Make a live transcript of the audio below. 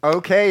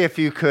Okay, if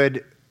you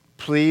could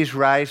please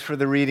rise for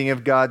the reading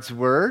of God's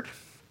Word.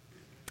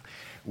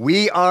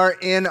 We are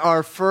in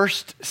our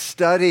first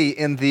study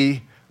in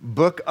the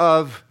book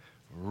of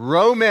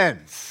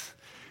Romans.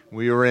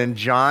 We were in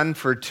John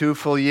for 2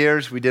 full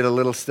years. We did a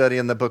little study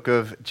in the book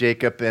of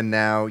Jacob, and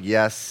now,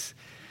 yes,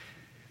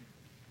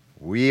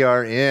 we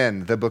are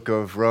in the book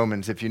of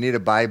Romans. If you need a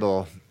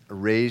Bible,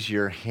 raise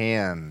your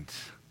hand.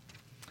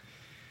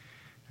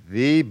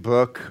 The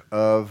book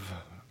of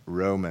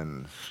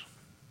Romans.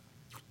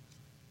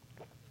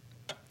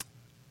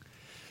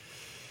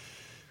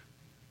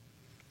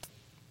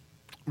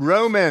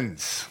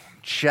 Romans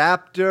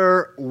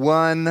chapter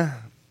 1,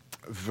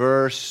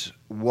 verse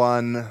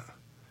 1,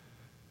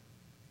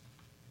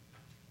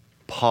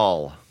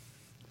 Paul,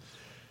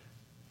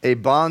 a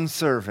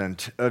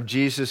bondservant of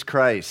Jesus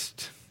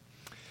Christ,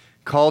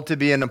 called to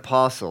be an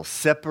apostle,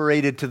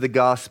 separated to the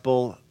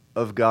gospel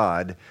of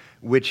God,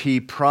 which he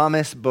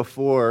promised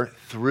before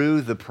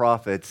through the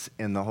prophets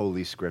in the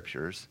Holy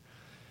Scriptures,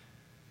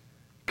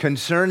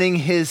 concerning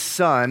his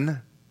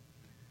Son,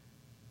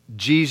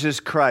 Jesus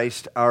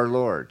Christ our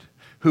Lord,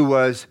 who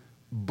was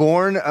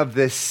born of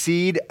the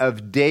seed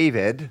of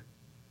David,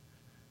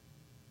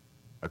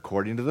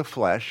 according to the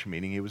flesh,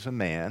 meaning he was a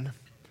man,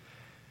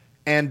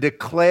 and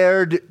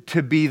declared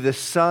to be the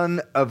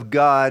Son of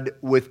God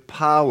with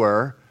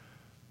power,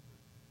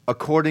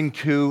 according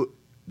to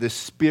the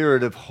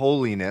Spirit of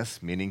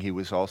holiness, meaning he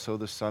was also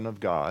the Son of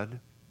God,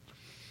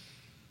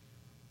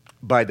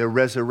 by the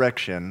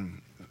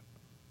resurrection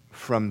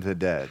from the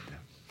dead.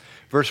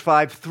 Verse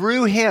 5,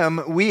 through him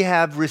we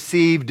have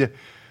received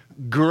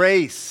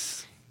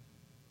grace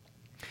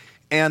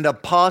and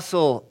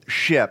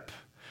apostleship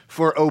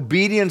for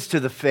obedience to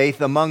the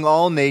faith among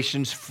all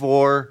nations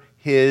for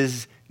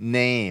his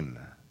name,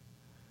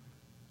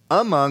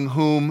 among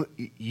whom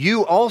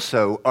you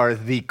also are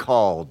the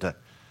called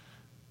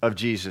of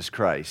Jesus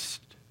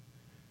Christ.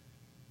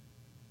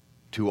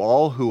 To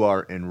all who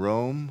are in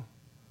Rome,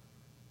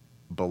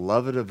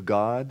 beloved of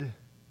God,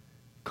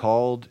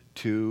 called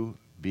to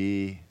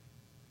be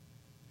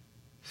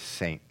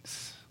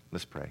saints.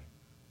 Let's pray.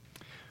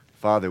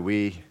 Father,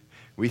 we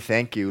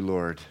thank you,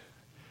 Lord.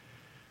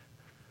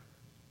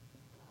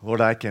 Lord,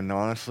 I can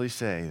honestly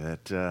say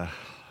that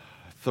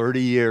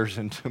 30 years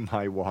into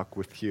my walk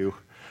with you,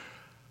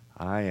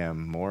 I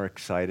am more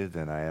excited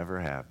than I ever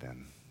have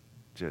been,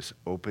 just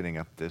opening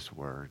up this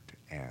word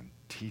and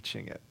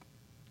teaching it.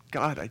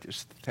 God, I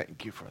just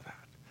thank you for that.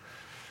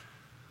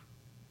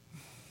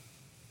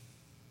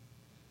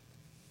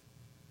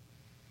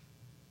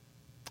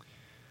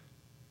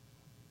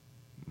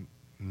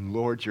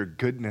 Lord, your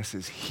goodness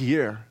is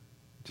here,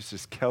 just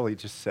as Kelly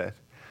just said.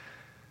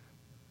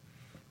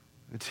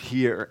 It's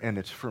here, and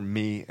it's for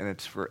me, and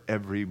it's for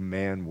every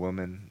man,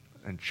 woman,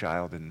 and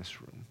child in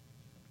this room.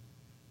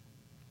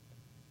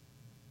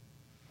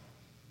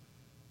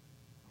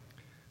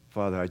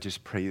 Father, I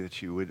just pray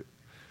that you would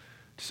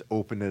just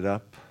open it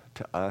up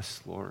to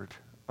us, Lord.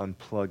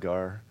 Unplug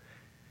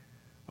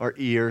our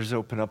ears,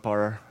 open up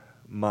our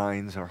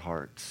minds, our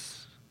hearts,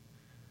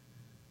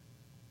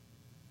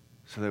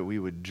 so that we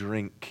would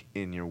drink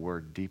in your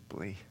word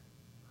deeply.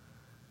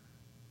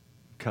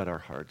 Cut our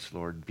hearts,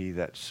 Lord. Be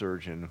that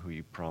surgeon who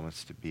you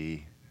promised to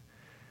be.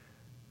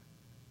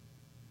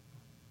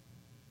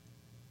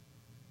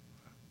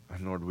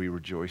 And Lord, we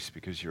rejoice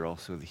because you're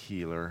also the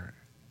healer.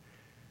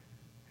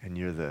 And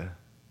you're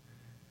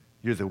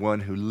the one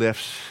who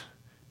lifts,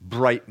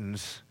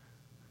 brightens,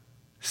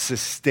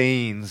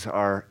 sustains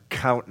our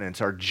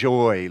countenance, our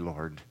joy,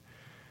 Lord.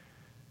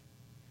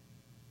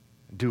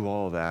 Do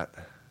all that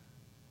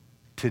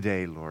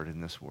today, Lord,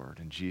 in this word.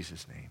 In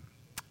Jesus' name,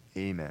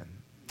 amen.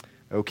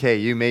 Okay,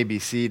 you may be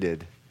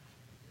seated.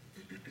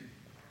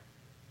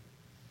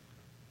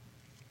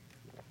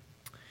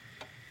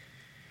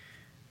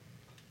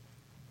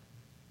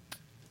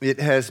 It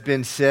has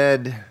been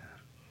said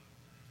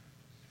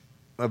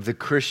of the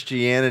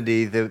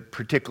Christianity, the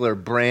particular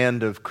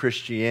brand of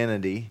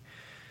Christianity.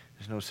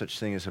 There's no such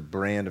thing as a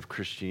brand of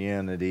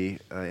Christianity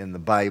in the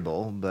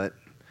Bible, but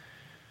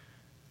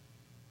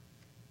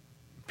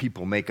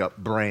people make up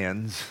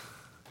brands.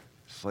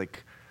 It's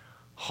like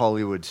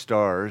Hollywood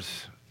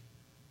stars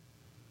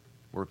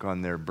work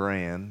on their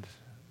brand.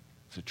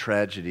 It's a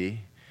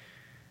tragedy.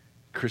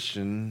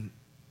 Christian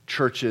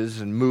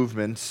churches and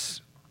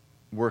movements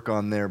work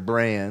on their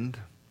brand.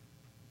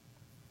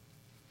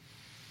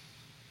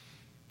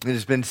 It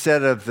has been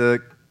said of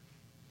the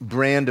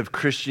brand of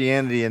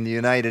Christianity in the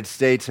United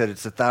States that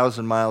it's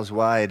 1,000 miles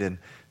wide and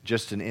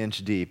just an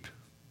inch deep.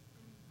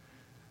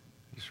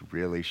 It's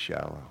really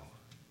shallow.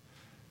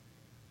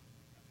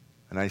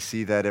 And I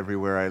see that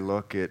everywhere I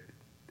look.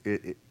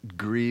 It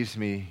grieves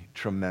me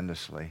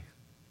tremendously.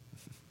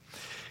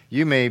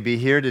 You may be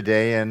here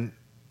today, and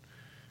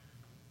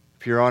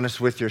if you're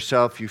honest with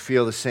yourself, you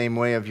feel the same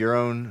way of your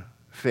own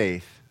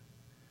faith.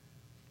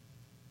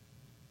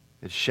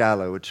 It's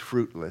shallow, it's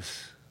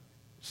fruitless,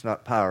 it's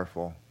not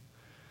powerful.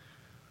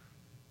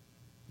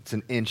 It's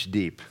an inch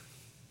deep.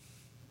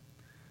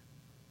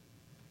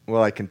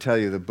 Well, I can tell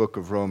you the book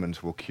of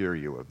Romans will cure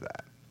you of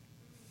that.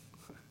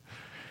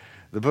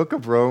 The book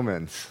of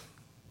Romans,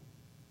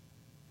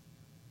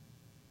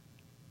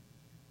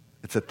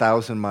 it's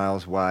 1,000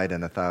 miles wide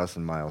and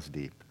 1,000 miles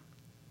deep.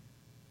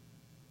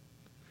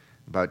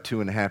 About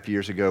 2.5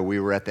 years ago, we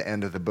were at the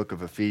end of the book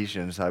of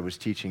Ephesians. I was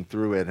teaching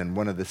through it, and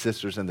one of the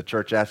sisters in the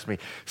church asked me,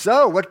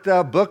 "So, what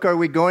book are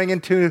we going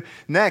into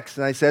next?"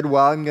 And I said,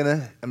 "Well,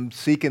 I'm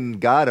seeking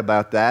God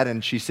about that."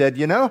 And she said,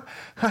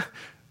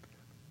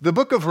 the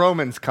book of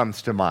Romans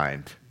comes to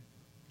mind.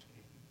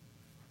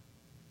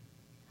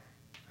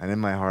 And in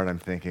my heart, I'm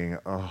thinking,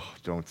 oh,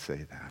 don't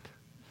say that.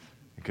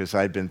 Because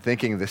I'd been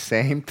thinking the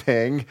same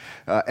thing,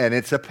 and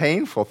it's a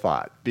painful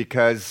thought,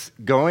 because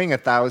going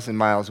 1,000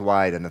 miles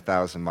wide and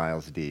 1,000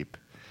 miles deep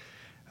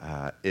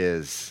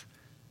is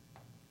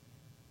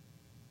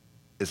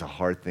a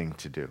hard thing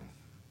to do.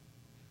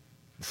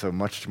 So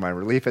much to my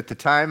relief at the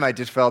time, I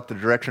just felt the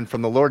direction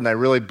from the Lord, and I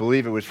really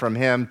believe it was from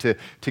Him to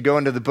go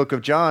into the book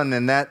of John,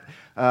 and that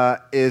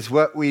is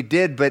what we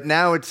did. But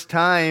now it's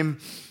time,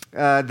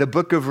 the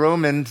book of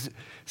Romans,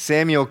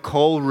 Samuel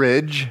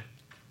Coleridge,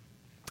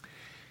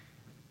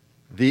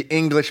 the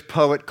English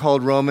poet,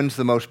 called Romans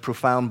the most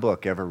profound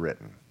book ever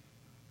written.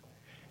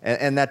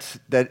 And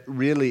that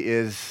really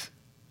is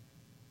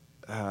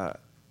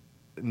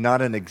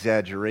not an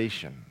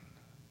exaggeration.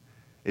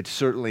 It's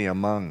certainly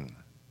among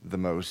the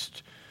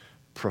most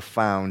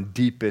profound,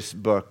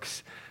 deepest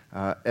books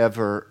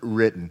ever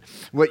written.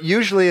 What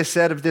usually is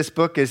said of this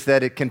book is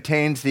that it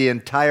contains the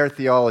entire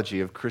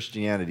theology of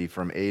Christianity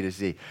from A to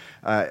Z.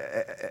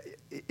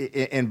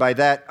 And by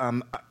that,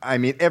 I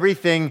mean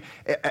everything,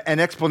 an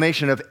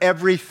explanation of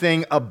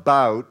everything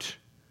about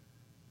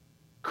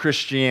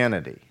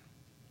Christianity.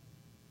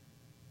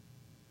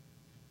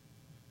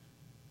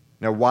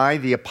 Now, why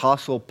the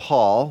Apostle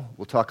Paul,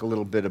 we'll talk a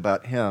little bit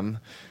about him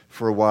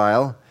for a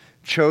while,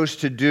 chose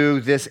to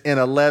do this in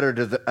a letter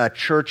to a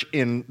church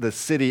in the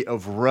city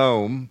of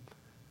Rome,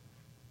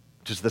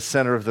 which is the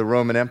center of the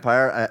Roman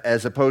Empire,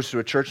 as opposed to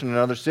a church in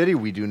another city,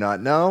 we do not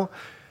know.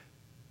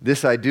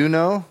 This I do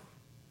know.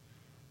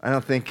 I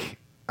don't think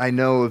I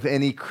know of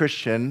any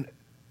Christian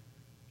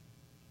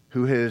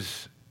who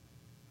has,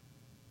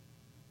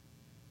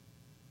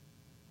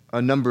 a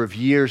number of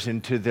years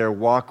into their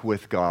walk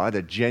with God,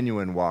 a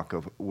genuine walk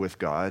with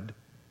God,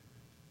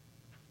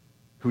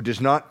 who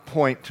does not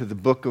point to the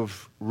book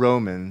of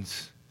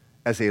Romans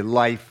as a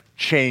life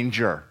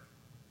changer.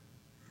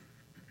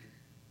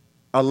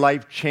 A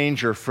life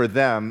changer for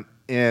them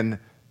in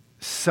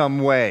some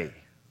way.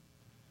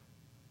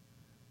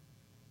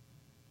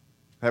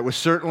 That was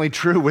certainly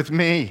true with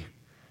me.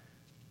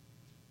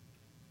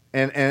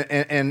 And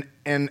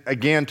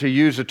again, to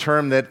use a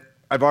term that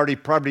I've already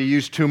probably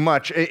used too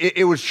much,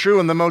 it was true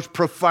in the most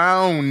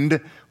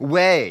profound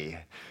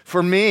way.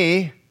 For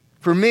me,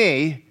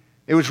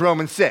 it was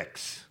Romans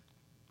 6,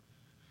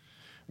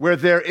 where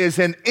there is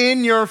an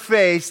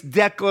in-your-face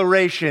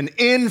declaration,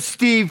 in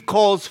Steve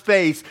Cole's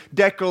face,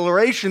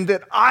 declaration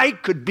that I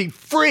could be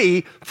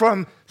free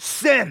from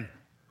sin.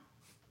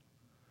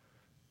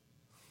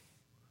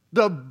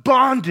 The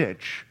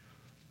bondage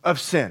of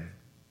sin.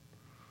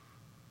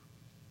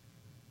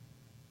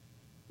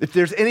 If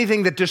there's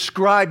anything that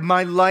described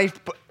my life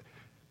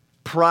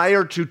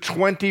prior to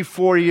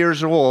 24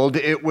 years old,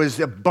 it was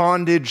a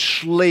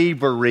bondage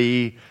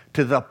slavery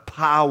to the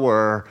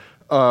power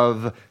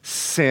of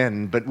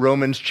sin. But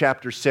Romans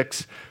chapter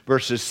 6,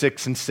 verses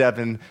 6 and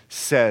 7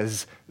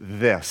 says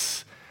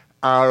this: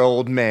 our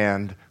old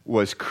man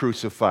was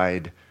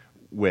crucified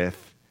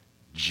with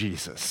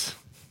Jesus.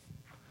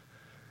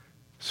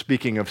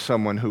 Speaking of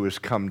someone who has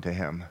come to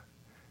him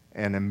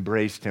and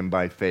embraced him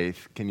by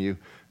faith. Can you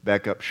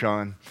back up,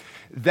 Sean?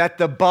 That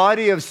the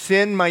body of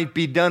sin might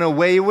be done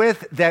away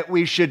with, that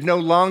we should no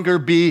longer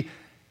be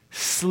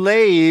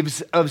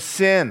slaves of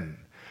sin.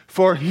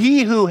 For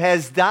he who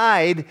has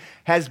died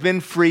has been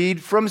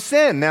freed from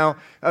sin. Now,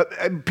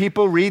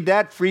 people read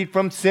that, freed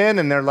from sin,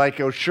 and they're like,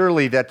 oh,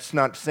 surely that's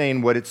not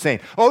saying what it's saying.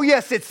 Oh,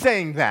 yes, it's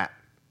saying that.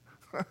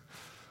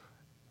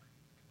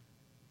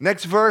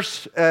 Next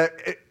verse,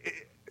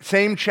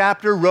 same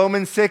chapter,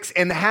 Romans 6,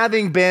 and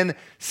having been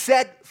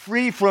set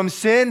free from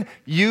sin,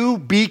 you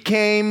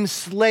became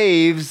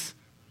slaves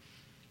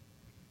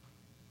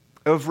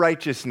of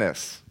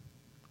righteousness.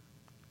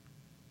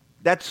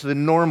 That's the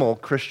normal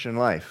Christian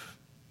life,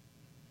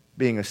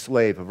 being a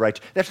slave of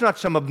righteousness. That's not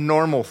some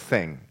abnormal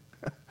thing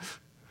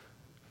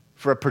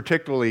for a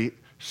particularly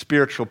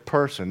spiritual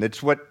person.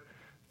 It's what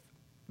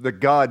the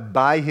God,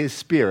 by His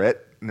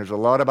Spirit, and there's a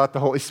lot about the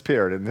Holy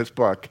Spirit in this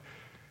book,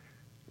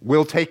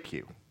 will take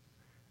you.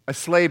 A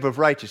slave of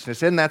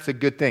righteousness, and that's a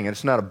good thing. And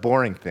it's not a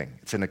boring thing.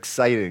 It's an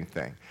exciting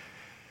thing.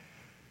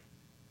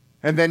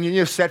 And then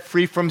you're set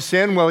free from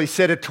sin. Well, he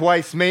said it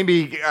twice.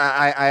 Maybe,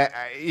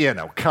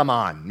 come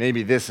on.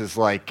 Maybe this is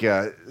like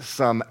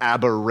some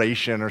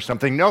aberration or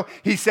something. No,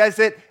 he says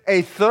it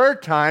a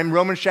third time,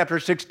 Romans chapter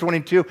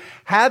 6:22.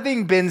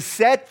 Having been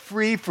set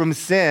free from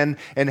sin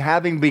and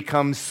having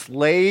become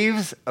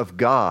slaves of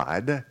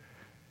God,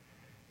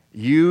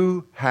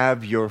 you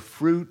have your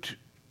fruit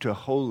to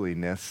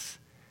holiness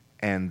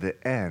and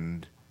the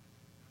end,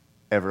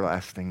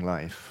 everlasting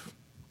life.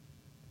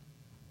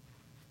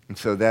 And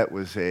so that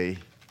was a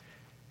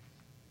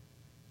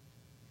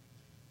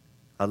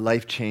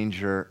life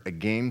changer, a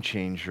game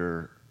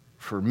changer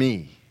for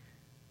me.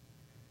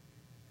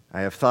 I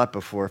have thought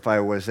before, if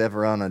I was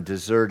ever on a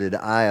deserted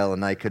isle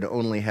and I could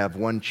only have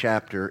one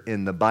chapter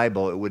in the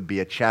Bible, it would be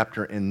a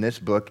chapter in this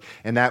book,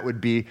 and that would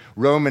be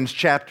Romans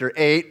chapter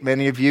 8.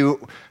 Many of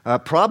you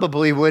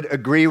probably would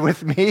agree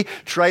with me.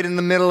 It's right in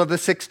the middle of the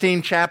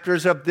 16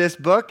 chapters of this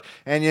book,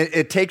 and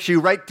it takes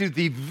you right to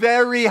the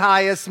very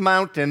highest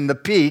mountain, the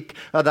peak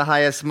of the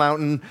highest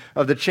mountain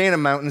of the chain of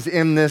mountains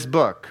in this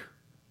book.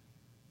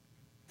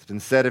 It's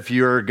been said if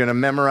you're going to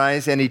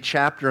memorize any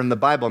chapter in the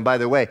Bible, and by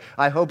the way,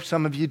 I hope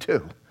some of you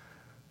do,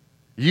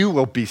 you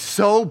will be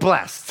so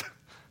blessed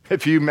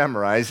if you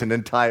memorize an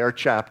entire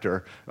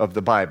chapter of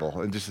the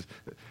Bible.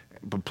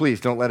 But please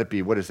don't let it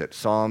be, what is it,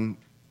 Psalm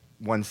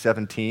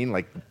 117,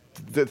 like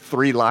the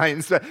 3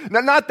 lines?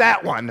 No, not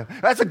that one.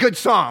 That's a good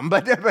psalm.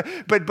 But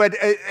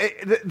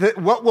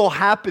what will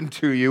happen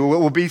to you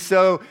will be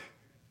so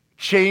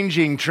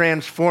changing,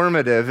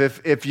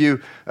 transformative if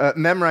you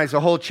memorize a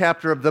whole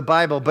chapter of the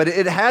Bible. But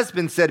it has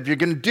been said, if you're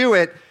going to do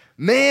it,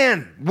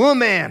 man,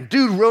 woman,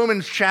 dude,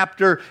 Romans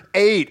chapter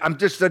 8. I'm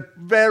just a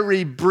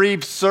very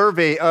brief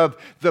survey of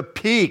the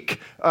peak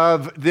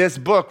of this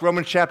book.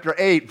 Romans chapter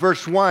 8,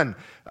 verse 1.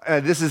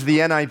 This is the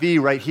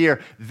NIV right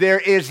here. There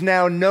is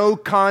now no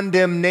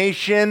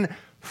condemnation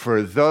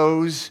for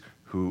those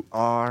who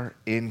are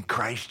in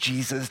Christ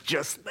Jesus.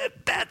 Just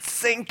let that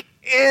sink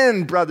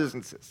in, brothers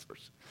and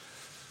sisters.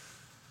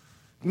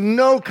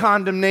 No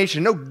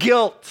condemnation, no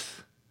guilt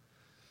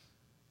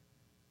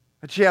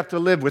that you have to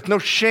live with, no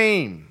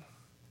shame.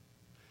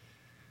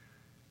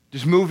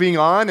 Just moving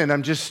on, and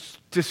I'm just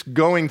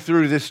going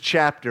through this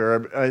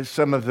chapter,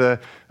 some of the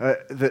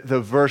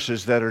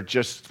verses that are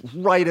just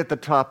right at the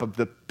top of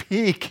the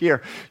peak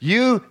here.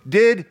 You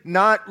did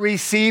not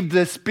receive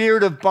the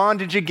spirit of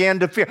bondage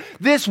again to fear.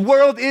 This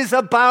world is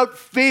about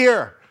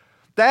fear.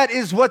 That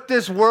is what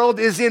this world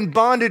is in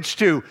bondage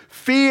to.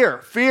 Fear.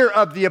 Fear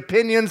of the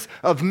opinions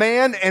of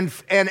man and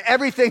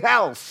everything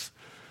else.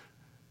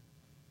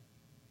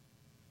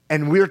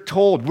 And we're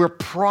told, we're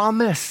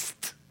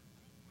promised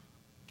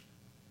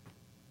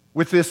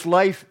with this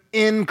life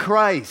in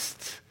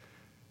Christ,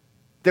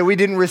 that we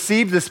didn't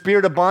receive the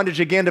spirit of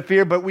bondage again to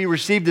fear, but we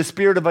received the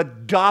spirit of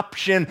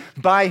adoption,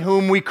 by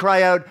whom we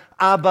cry out,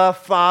 Abba,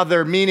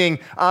 Father, meaning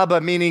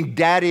Abba, meaning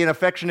daddy, an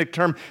affectionate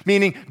term,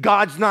 meaning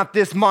God's not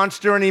this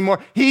monster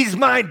anymore. He's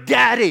my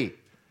daddy.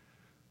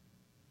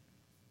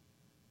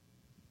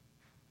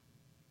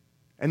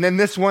 And then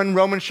this one,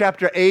 Romans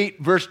chapter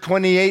 8, verse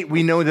 28,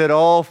 we know that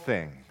all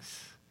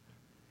things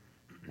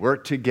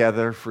work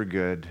together for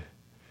good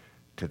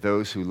to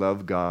those who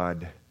love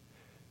God,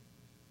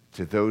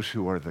 to those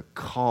who are the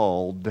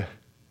called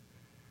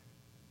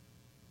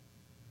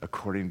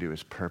according to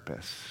his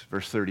purpose.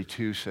 Verse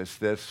 32 says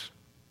this,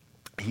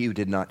 he who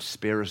did not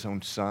spare his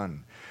own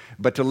son,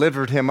 but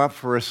delivered him up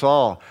for us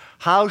all,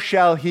 how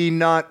shall he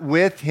not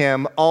with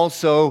him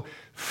also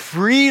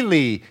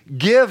freely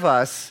give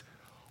us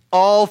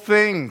all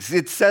things?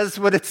 It says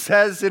what it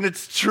says, and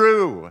it's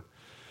true.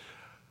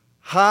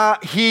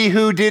 He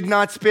who did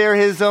not spare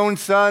his own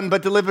son,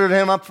 but delivered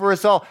him up for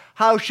us all,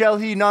 how shall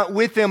he not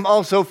with him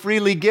also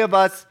freely give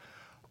us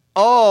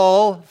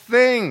all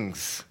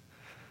things?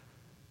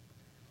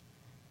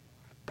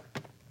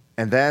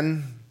 And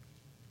then,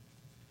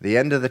 the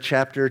end of the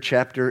chapter,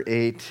 chapter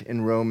 8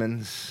 in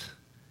Romans,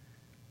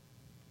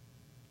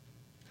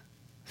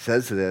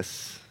 says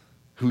this,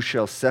 who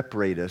shall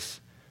separate us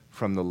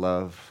from the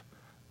love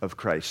of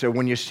Christ? So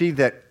when you see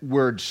that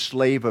word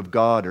slave of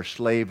God or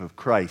slave of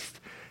Christ,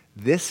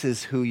 this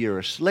is who you're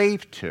a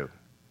slave to.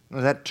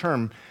 Well, that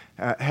term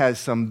has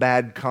some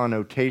bad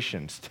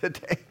connotations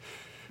today.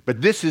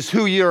 But this is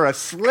who you're a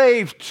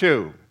slave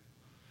to.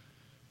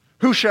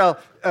 Who shall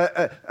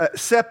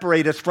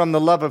separate us from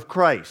the love of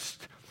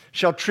Christ?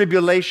 Shall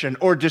tribulation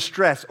or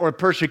distress or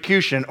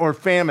persecution or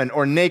famine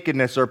or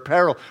nakedness or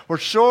peril or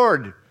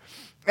sword?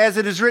 As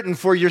it is written,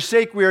 for your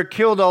sake we are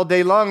killed all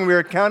day long, we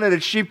are counted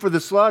as sheep for the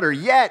slaughter.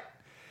 Yet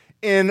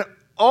in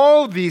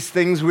all these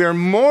things we are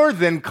more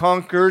than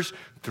conquerors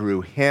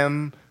through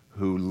him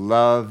who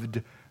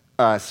loved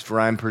us. For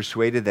I am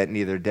persuaded that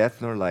neither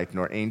death nor life,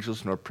 nor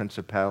angels nor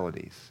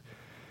principalities,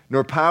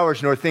 nor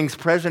powers, nor things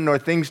present, nor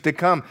things to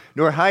come,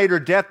 nor height or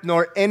depth,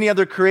 nor any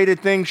other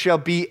created thing shall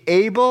be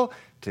able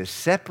to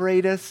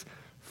separate us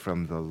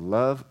from the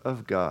love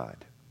of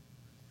God,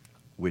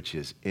 which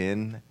is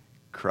in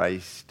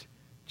Christ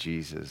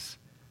Jesus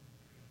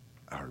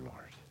our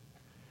Lord.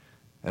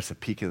 That's the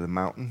peak of the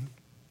mountain.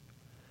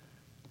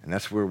 And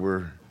that's where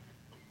we're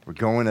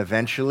going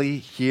eventually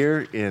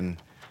here in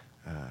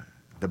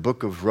the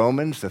book of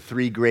Romans, the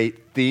 3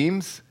 great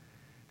themes.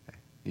 I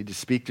need to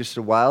speak just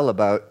a while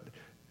about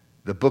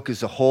the book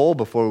as a whole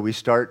before we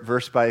start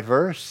verse by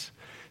verse.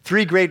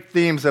 Three great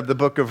themes of the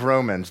book of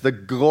Romans: the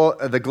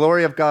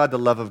glory of God, the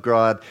love of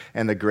God,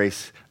 and the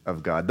grace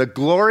of God. The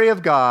glory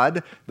of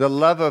God, the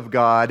love of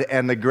God,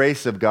 and the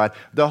grace of God.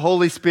 The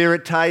Holy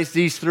Spirit ties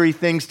these three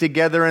things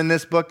together in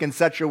this book in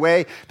such a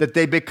way that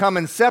they become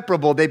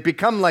inseparable. They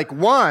become like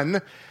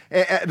one.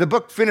 The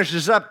book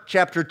finishes up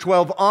chapter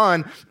 12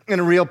 on in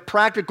a real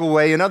practical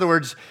way. In other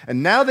words,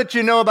 and now that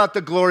you know about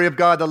the glory of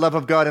God, the love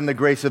of God, and the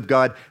grace of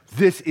God,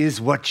 this is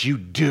what you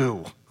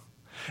do.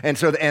 And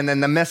then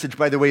the message,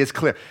 by the way, is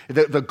clear.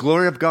 The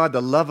glory of God,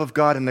 the love of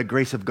God, and the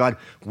grace of God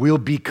will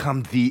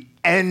become the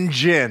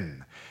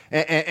engine.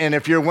 And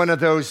if you're one of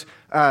those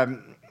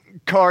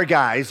car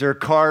guys or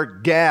car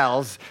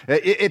gals,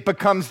 it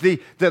becomes the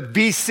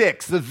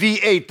V6, the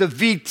V8, the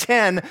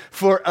V10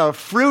 for a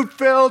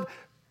fruit-filled,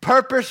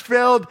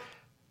 purpose-filled,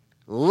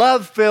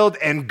 love-filled,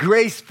 and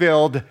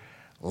grace-filled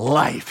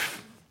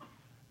life.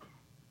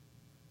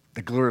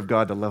 The glory of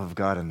God, the love of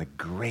God, and the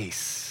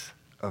grace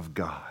of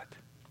God.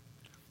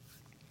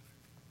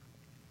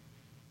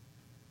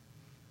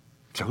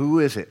 So who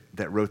is it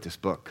that wrote this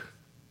book?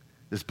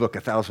 This book,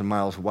 1,000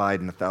 miles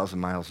wide and 1,000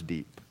 miles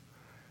deep.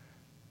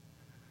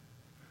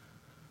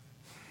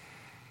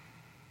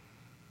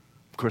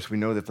 Of course, we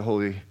know that the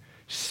Holy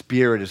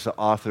Spirit is the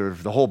author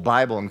of the whole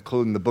Bible,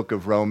 including the book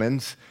of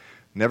Romans.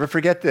 Never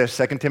forget this,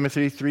 2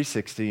 Timothy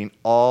 3:16,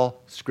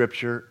 all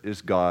Scripture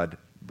is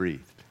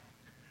God-breathed.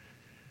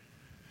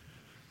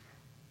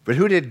 But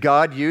who did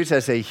God use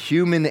as a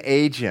human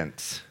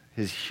agent,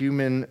 his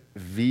human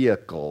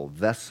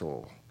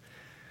vessel?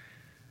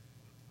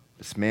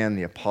 This man,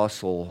 the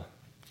Apostle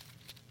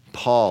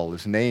Paul,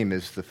 his name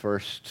is the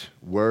first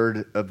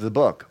word of the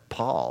book,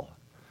 Paul.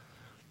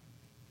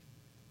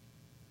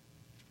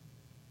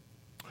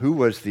 Who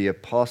was the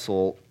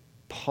Apostle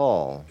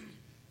Paul?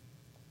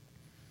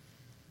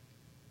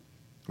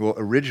 Well,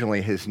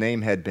 originally his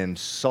name had been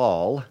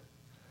Saul.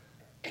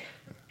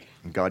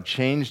 God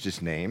changed his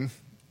name,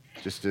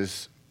 just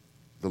as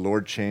the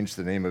Lord changed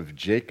the name of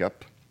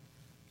Jacob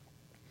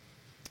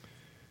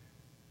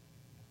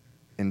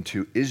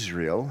into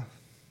Israel.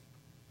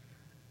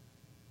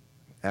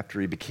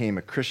 After he became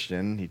a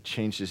Christian, he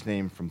changed his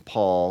name from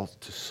Saul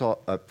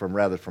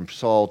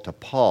to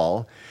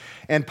Paul.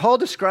 And Paul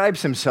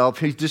describes himself,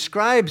 he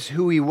describes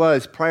who he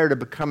was prior to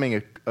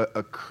becoming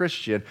a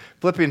Christian.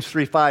 Philippians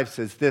 3:5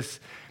 says this.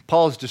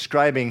 Paul's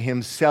describing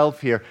himself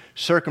here,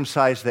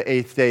 circumcised the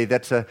 8th day.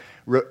 That's a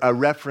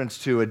reference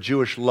to a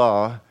Jewish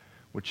law,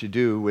 which you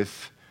do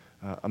with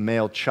a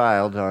male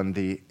child on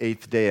the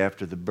 8th day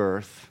after the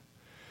birth.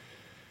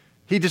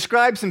 He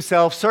describes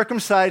himself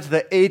circumcised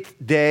the 8th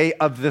day,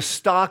 of the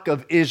stock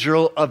of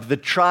Israel, of the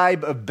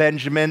tribe of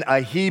Benjamin, a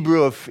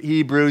Hebrew of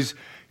Hebrews,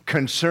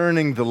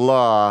 concerning the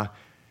law,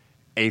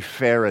 a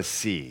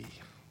Pharisee.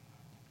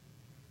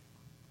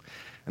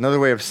 Another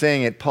way of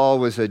saying it, Paul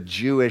was a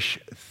Jewish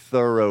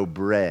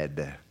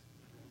thoroughbred.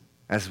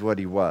 That's what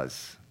he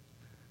was.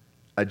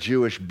 A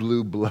Jewish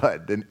blue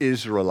blood, an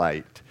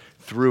Israelite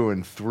through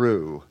and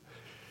through.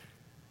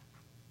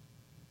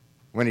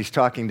 When he's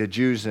talking to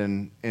Jews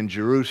in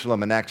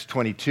Jerusalem in Acts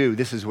 22,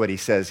 this is what he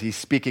says. He's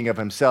speaking of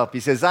himself. He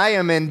says, I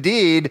am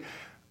indeed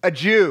a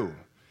Jew,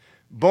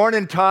 born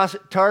in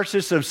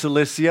Tarsus of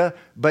Cilicia,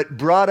 but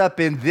brought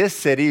up in this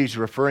city, he's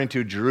referring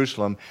to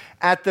Jerusalem,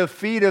 at the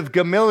feet of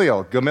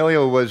Gamaliel.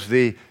 Gamaliel was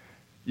the,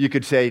 you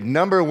could say,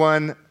 number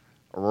one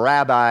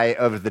rabbi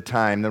of the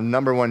time, the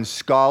number one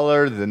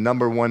scholar, the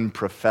number one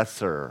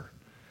professor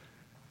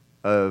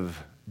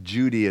of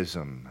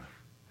Judaism.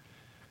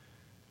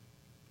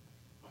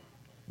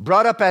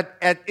 Brought up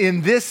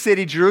in this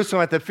city,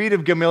 Jerusalem, at the feet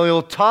of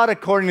Gamaliel, taught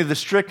according to the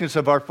strictness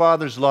of our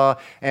father's law,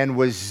 and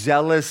was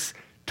zealous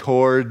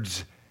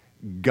towards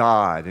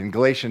God. In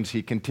Galatians,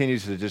 he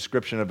continues the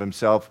description of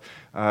himself,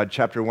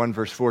 chapter 1,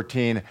 verse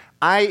 14.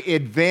 I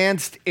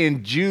advanced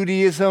in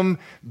Judaism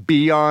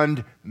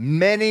beyond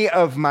many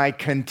of my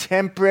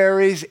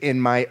contemporaries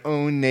in my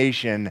own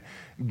nation,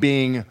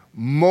 being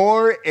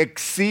more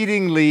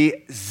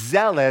exceedingly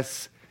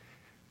zealous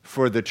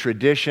for the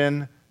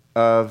tradition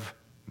of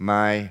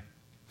my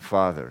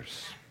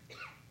fathers.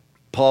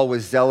 Paul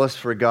was zealous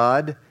for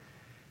God,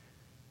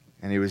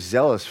 and he was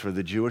zealous for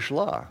the Jewish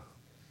law.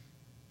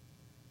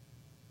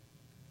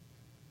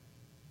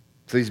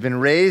 So he's been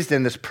raised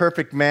in this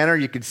perfect manner.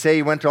 You could say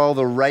he went to all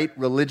the right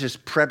religious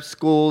prep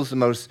schools, the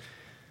most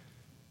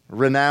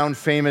renowned,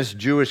 famous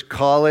Jewish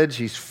college.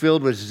 He's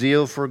filled with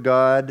zeal for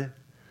God.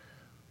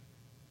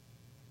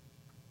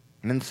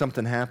 And then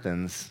something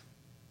happens.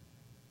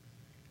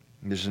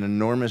 There's an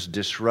enormous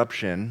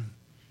disruption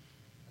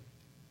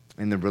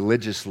in the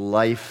religious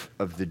life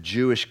of the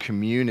Jewish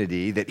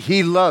community that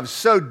he loved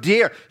so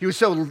dear. He was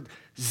so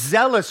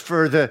zealous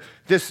for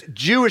this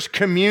Jewish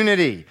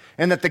community,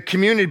 and that the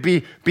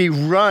community be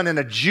run in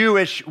a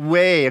Jewish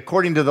way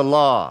according to the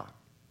law.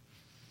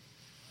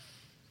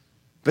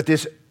 But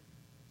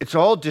it's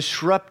all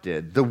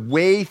disrupted. The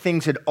way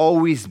things had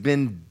always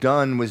been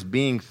done was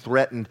being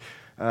threatened.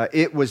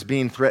 It was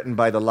being threatened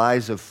by the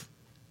lives of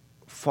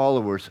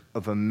followers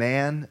of a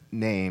man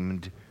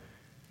named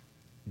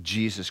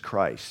Jesus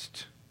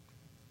Christ.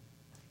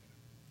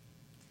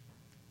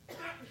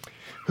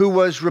 who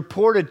was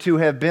reported to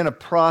have been a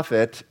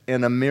prophet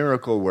and a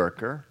miracle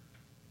worker,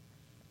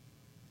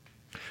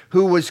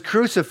 who was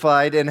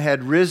crucified and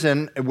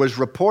was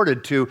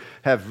reported to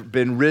have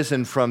been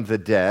risen from the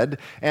dead,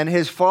 and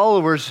his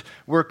followers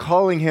were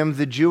calling him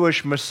the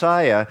Jewish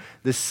Messiah,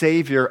 the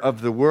Savior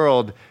of the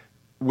world,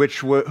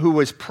 who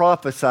was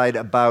prophesied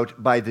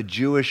about by the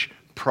Jewish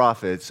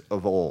prophets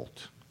of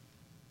old.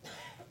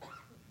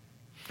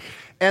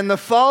 And the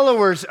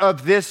followers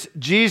of this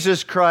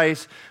Jesus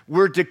Christ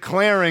were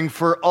declaring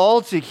for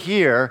all to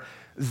hear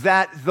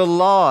that the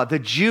law, the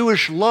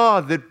Jewish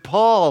law that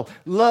Paul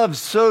loved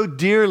so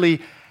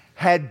dearly,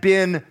 had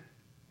been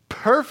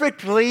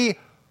perfectly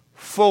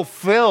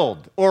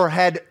fulfilled or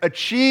had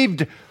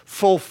achieved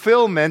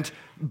fulfillment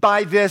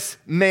by this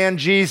man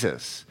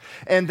Jesus.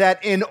 And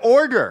that in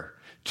order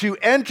to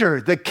enter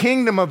the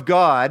kingdom of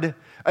God,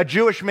 a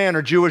Jewish man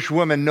or Jewish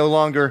woman no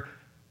longer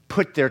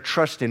put their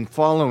trust in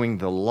following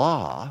the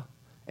law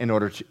in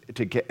order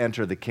to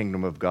enter the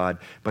kingdom of God,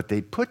 but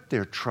they put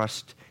their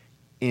trust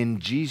in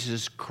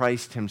Jesus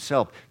Christ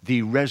himself,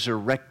 the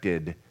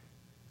resurrected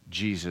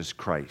Jesus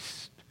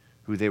Christ,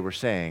 who they were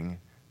saying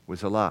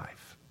was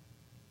alive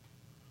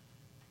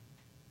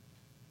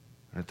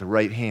at the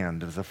right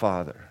hand of the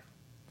Father.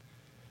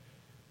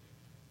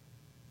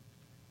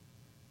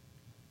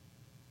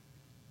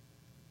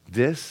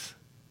 This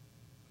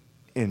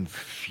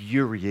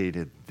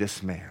infuriated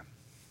this man.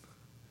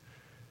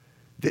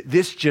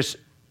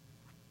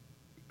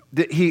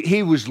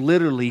 He was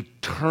literally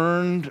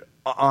turned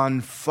on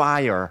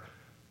fire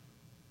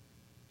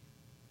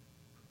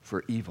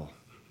for evil.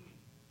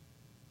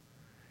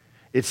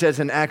 It says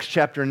in Acts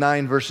chapter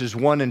 9, verses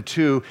 1 and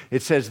 2,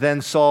 it says,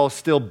 "Then Saul,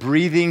 still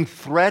breathing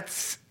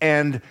threats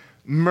and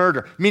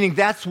murder," meaning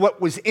that's what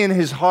was in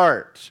his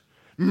heart.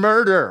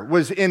 Murder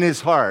was in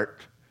his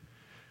heart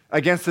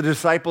against the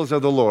disciples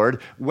of the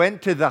Lord,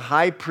 went to the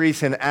high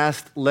priest and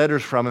asked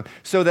letters from him,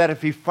 so that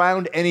if he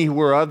found any who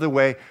were of the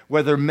way,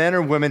 whether men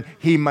or women,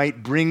 he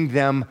might bring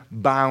them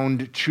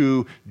bound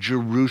to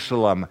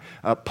Jerusalem.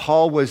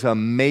 Paul was a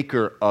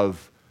maker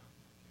of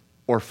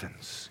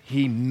orphans.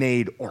 He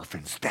made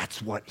orphans.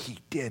 That's what he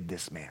did,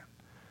 this man.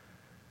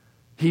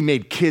 He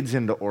made kids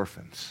into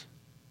orphans.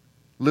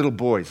 Little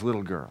boys,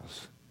 little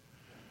girls.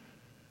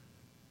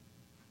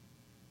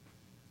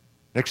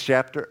 Next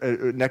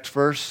chapter, next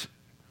verse.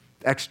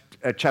 Acts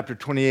chapter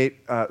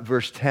 28,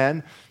 verse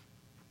 10,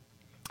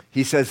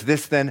 he says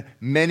this, "Then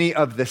many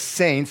of the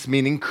saints,"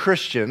 meaning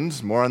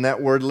Christians, more on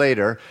that word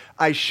later,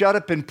 "I shut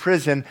up in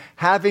prison,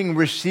 having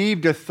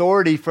received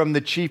authority from the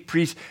chief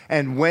priests,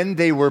 and when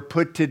they were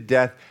put to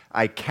death,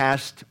 I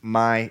cast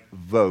my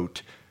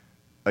vote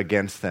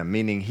against them."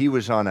 Meaning he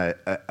was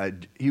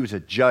he was a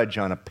judge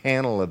on a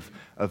panel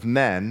of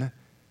men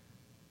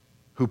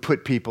who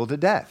put people to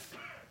death,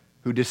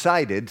 who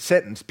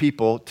sentenced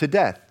people to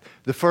death.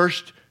 The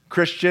first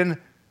Christian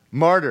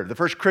martyr, the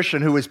first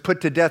Christian who was put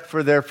to death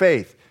for their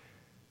faith,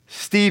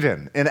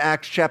 Stephen in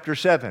Acts chapter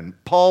 7.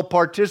 Paul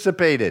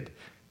participated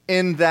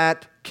in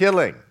that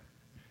killing.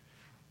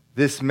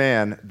 This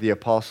man, the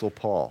Apostle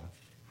Paul.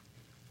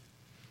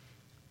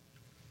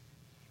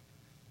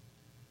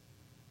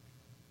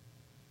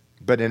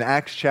 But in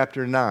Acts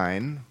chapter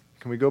 9,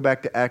 can we go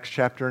back to Acts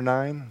chapter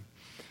 9?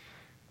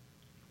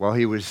 While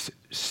he was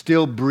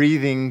still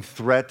breathing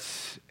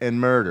threats and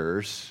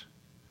murders,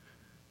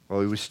 while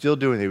he was still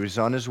doing it, he was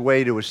on his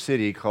way to a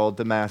city called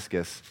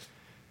Damascus.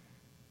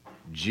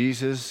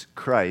 Jesus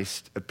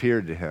Christ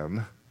appeared to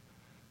him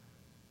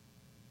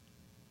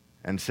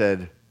and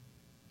said,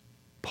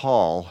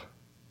 "Paul,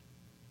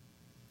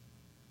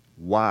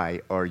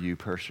 why are you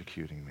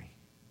persecuting me?"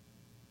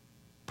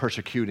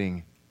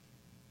 Persecuting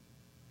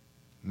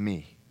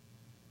me.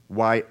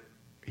 Why?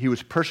 He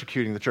was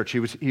persecuting the church. He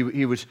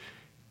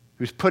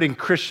was putting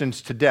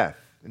Christians to death.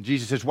 And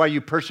Jesus says, "Why are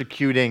you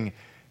persecuting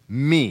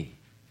me?"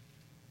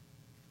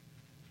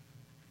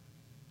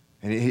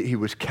 And he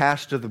was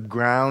cast to the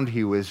ground.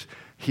 He was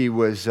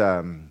just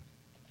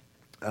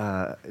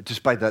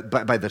by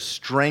the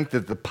strength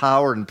of the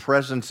power and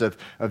presence of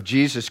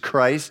Jesus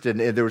Christ, and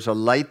there was a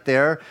light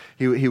there.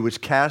 He was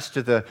cast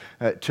to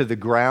the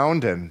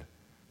ground and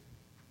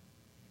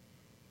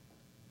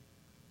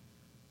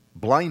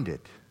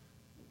blinded.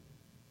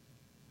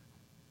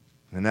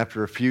 And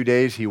after a few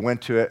days, he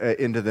went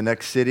into the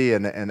next city,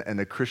 and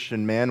a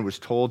Christian man was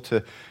told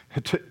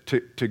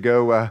to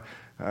go.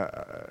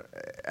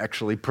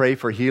 Actually pray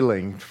for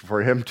healing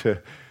for him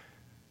to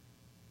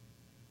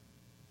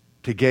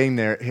gain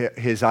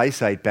his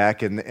eyesight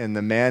back. And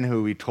the man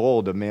who he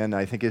told, a man,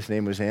 I think his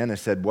name was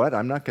Annas, said, "What?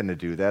 I'm not going to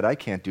do that. I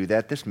can't do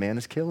that. This man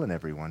is killing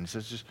everyone." He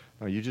says,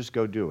 "No, you just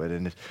go do it."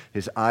 And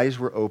his eyes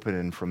were open,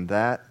 and from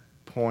that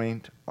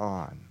point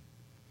on,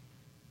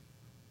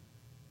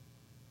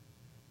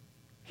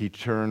 he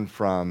turned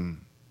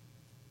from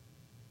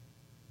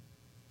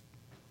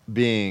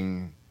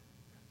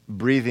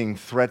breathing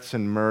threats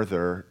and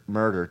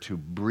murder to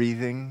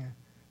breathing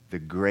the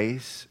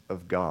grace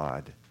of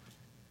God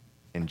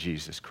in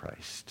Jesus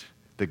Christ.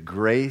 The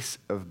grace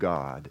of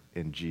God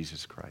in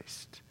Jesus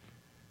Christ.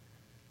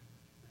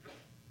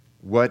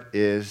 What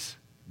is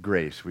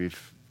grace?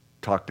 We've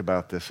talked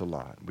about this a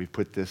lot. We've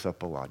put this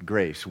up a lot.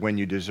 Grace, when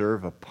you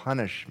deserve a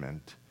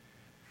punishment,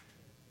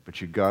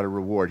 but you got a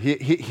reward.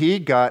 He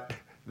got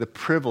the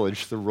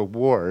privilege, the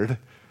reward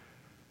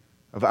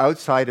of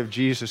outside of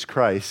Jesus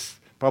Christ,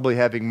 probably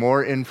having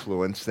more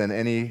influence than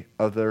any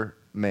other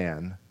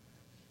man,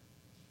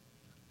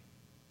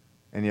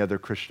 any other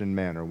Christian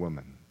man or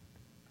woman.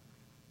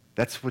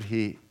 That's what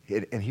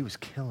and he was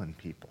killing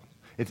people.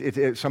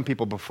 Some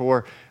people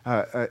before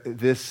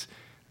this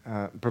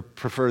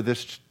prefer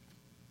this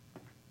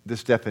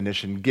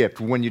definition, gift.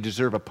 When you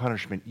deserve a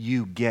punishment,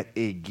 you get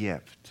a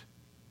gift.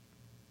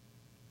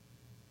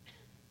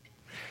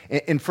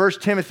 In 1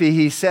 Timothy,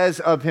 he says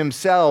of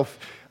himself,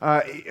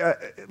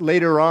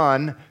 later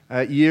on,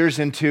 years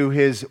into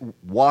his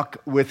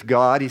walk with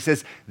God, he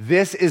says,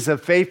 "This is a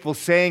faithful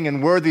saying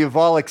and worthy of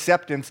all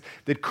acceptance,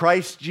 that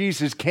Christ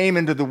Jesus came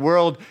into the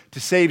world to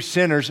save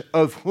sinners,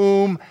 of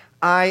whom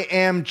I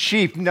am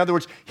chief." In other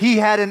words, he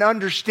had an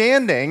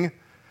understanding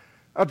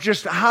of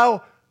just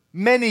how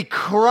many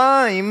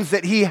crimes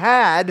that he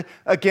had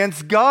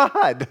against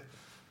God.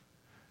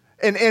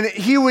 And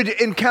he would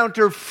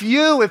encounter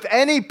few, if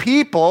any,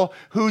 people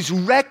whose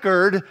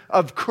record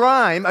of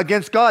crime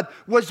against God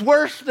was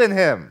worse than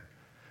him.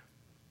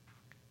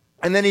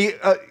 And then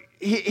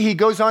he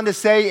goes on to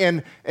say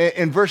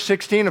in verse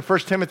 16 of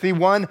 1 Timothy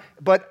 1,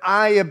 "But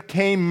I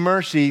obtain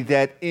mercy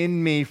that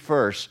in me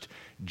first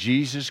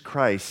Jesus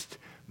Christ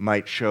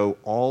might show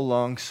all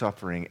long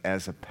suffering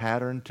as a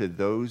pattern to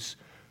those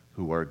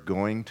who are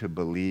going to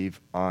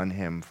believe on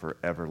him for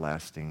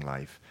everlasting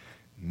life."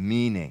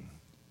 Meaning,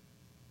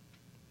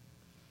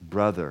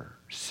 brother,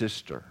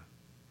 sister,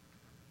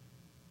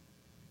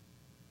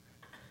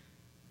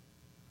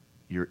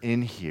 you're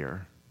in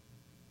here,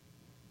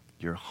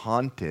 you're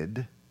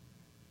haunted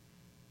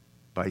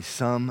by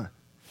some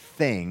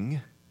things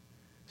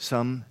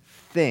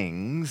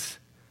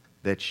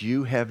that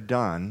you have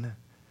done,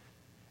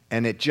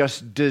 and it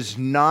just does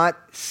not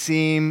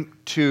seem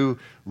to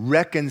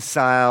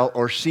reconcile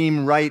or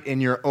seem right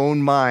in your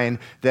own mind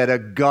that a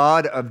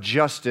God of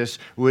justice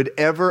would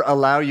ever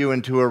allow you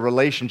into a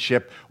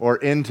relationship or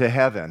into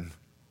heaven.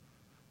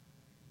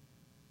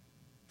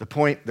 The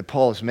point that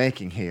Paul is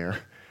making here,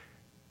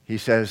 he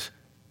says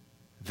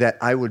that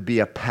I would be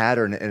a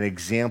pattern, an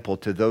example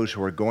to those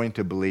who are going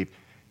to believe.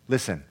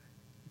 Listen,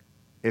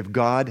 if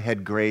God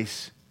had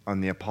grace on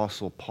the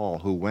Apostle Paul,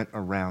 who went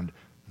around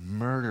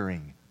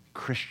murdering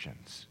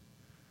Christians,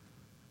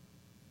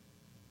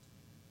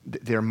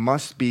 there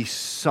must be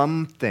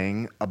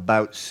something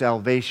about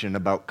salvation,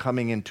 about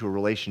coming into a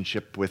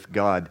relationship with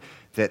God,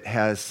 that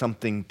has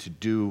something to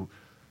do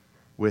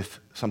with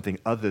something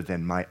other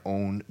than my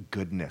own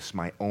goodness,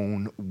 my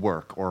own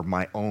work, or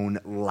my own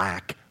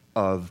lack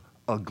of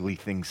ugly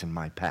things in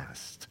my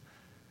past.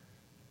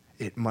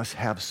 It must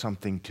have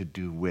something to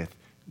do with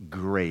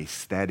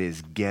grace, that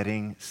is,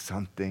 getting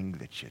something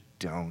that you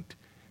don't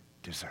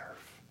deserve.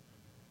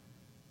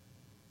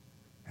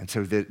 And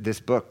so this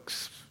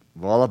book's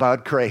all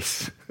about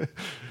grace.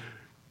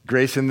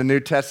 Grace in the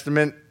New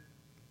Testament,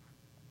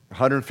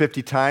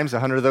 150 times.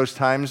 100 of those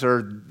times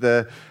are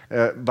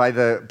by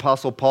the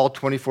Apostle Paul,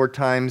 24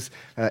 times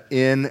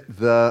in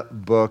the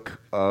book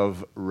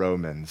of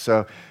Romans.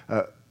 So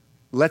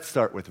let's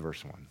start with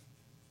verse 1.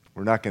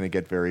 We're not going to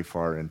get very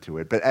far into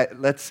it, but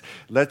let's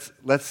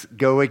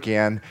go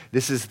again.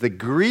 This is the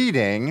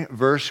greeting,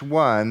 verse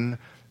 1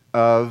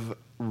 of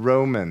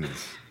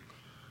Romans.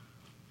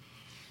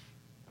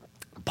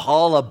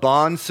 Paul, a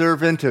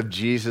bondservant of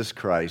Jesus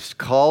Christ,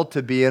 called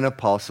to be an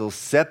apostle,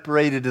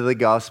 separated to the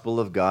gospel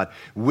of God,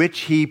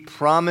 which he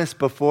promised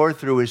before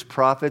through his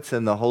prophets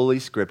and the Holy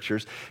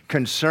Scriptures,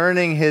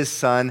 concerning his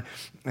Son,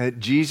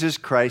 Jesus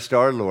Christ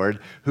our Lord,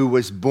 who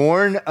was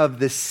born of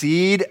the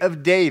seed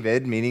of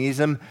David, meaning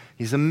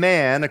he's a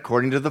man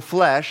according to the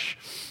flesh,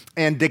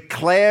 and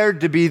declared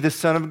to be the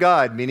Son of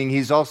God, meaning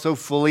he's also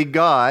fully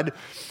God,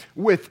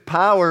 with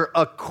power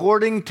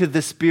according to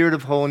the Spirit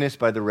of holiness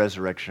by the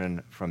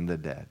resurrection from the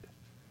dead.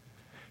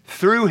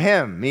 Through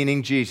him,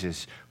 meaning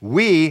Jesus,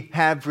 we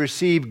have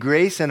received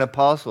grace and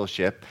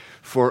apostleship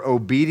for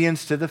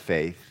obedience to the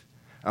faith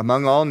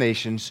among all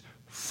nations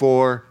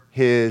for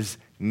his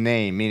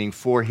name, meaning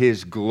for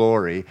his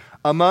glory,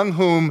 among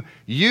whom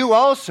you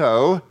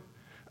also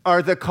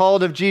are the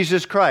called of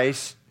Jesus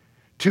Christ,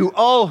 to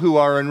all who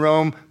are in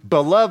Rome,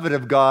 beloved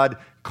of God,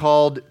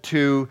 called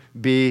to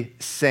be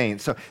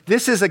saints. So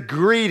this is a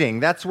greeting.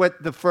 That's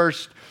what the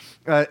first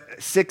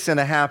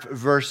 6.5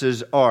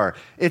 verses are.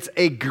 It's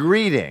a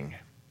greeting.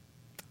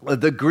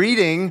 The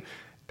greeting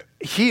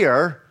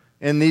here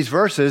in these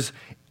verses,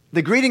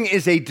 the greeting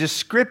is a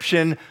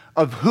description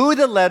of who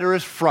the letter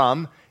is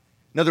from.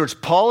 In other words,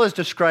 Paul is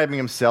describing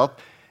himself,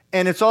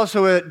 and it's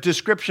also a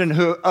description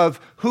of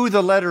who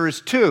the letter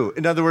is to.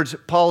 In other words,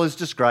 Paul is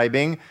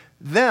describing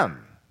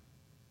them.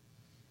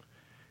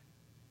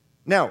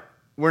 Now,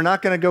 we're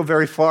not going to go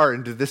very far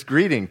into this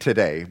greeting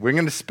today. We're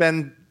going to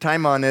spend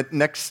time on it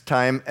next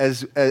time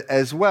as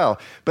well.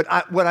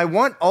 But what I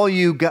want all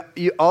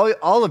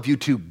of you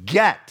to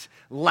get,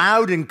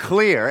 loud and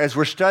clear as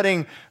we're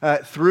studying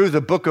through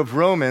the book of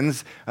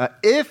Romans.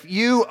 If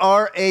you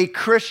are a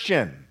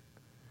Christian,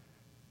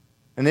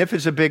 and if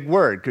is a big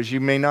word because you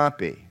may not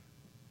be.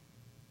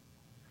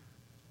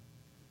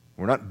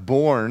 We're not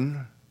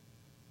born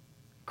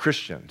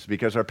Christians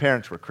because our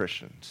parents were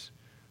Christians.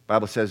 The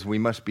Bible says we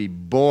must be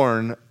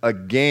born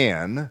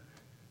again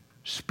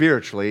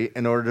spiritually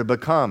in order to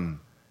become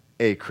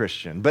a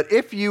Christian. But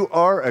if you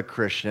are a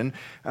Christian,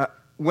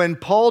 when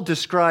Paul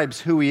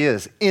describes who he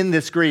is in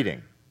this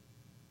greeting,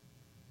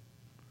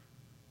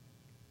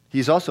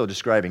 he's also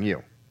describing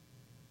you.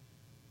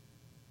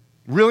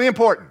 Really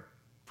important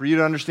for you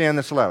to understand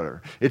this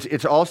letter.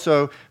 It's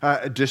also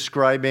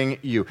describing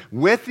you,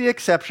 with the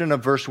exception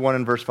of verse 1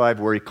 and verse 5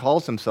 where he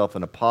calls himself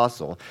an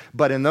apostle.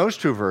 But in those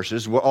two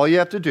verses, all you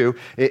have to do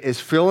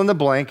is fill in the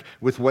blank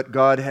with what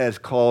God has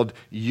called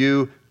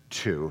you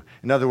to.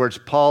 In other words,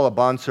 Paul, a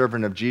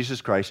bondservant of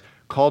Jesus Christ,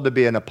 called to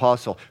be an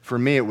apostle. For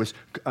me, it was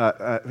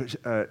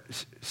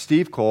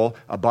Steve Cole,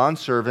 a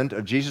bondservant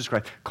of Jesus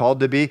Christ, called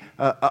to be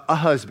a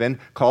husband,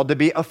 called to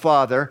be a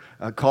father,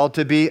 called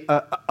to be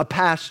a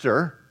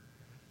pastor,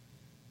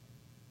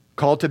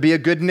 called to be a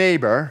good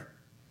neighbor.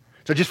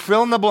 So just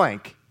fill in the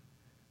blank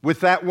with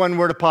that one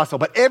word apostle.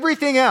 But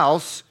everything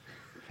else,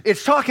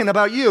 it's talking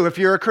about you if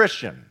you're a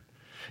Christian.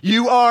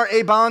 You are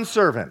a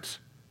bondservant.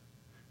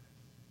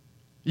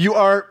 You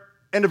are,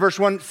 end of verse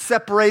 1,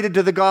 separated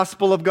to the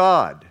gospel of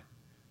God.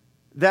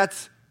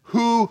 That's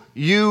who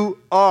you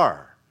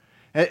are.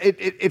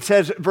 It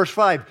says, verse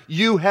 5,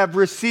 you have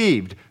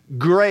received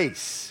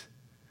grace.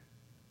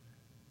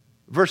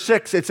 Verse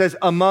 6, it says,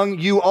 among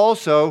you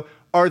also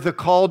are the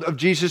called of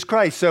Jesus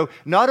Christ. So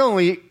not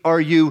only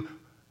are you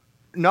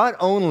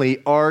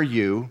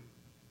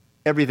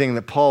everything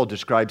that Paul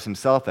describes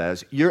himself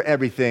as, you're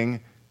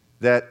everything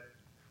that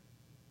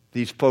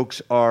these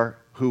folks are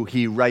who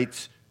he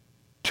writes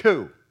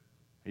to.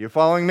 Are you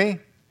following me?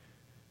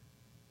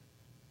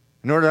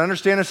 In order to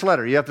understand this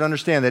letter, you have to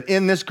understand that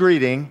in this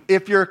greeting,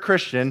 if you're a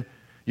Christian,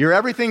 you're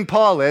everything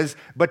Paul is,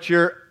 but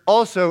you're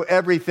also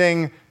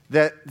everything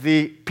that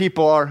the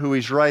people are who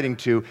he's writing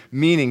to,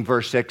 meaning,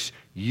 verse 6,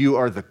 you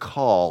are the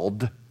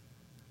called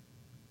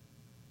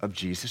of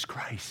Jesus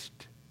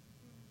Christ.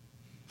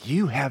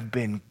 You have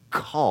been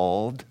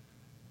called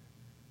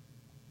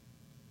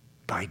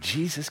by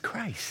Jesus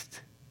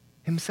Christ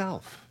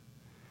himself.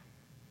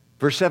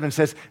 Verse 7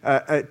 says,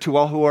 to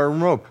all who are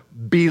in Rome,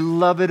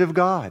 beloved of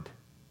God.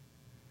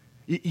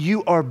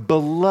 You are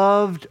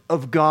beloved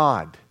of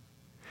God.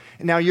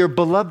 Now, you're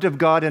beloved of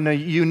God in a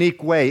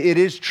unique way. It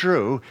is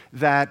true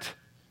that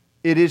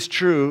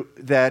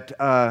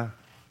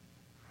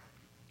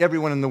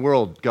everyone in the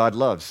world God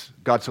loves.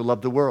 God so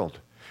loved the world.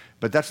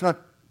 But that's not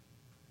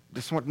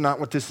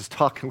what this is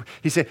talking about.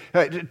 He said,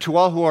 to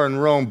all who are in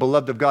Rome,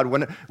 beloved of God.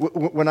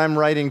 When I'm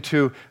writing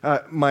to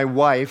my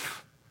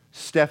wife,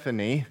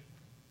 Stephanie,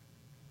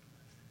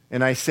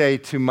 and I say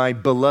to my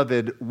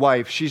beloved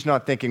wife, she's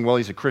not thinking, well,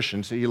 he's a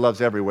Christian, so he loves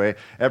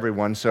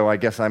everyone, so I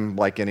guess I'm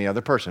like any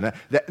other person.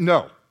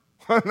 No,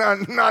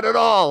 not at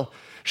all.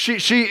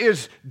 She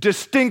is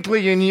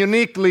distinctly and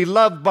uniquely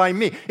loved by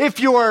me. If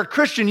you are a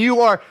Christian,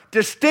 you are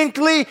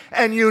distinctly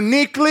and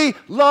uniquely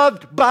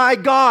loved by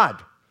God.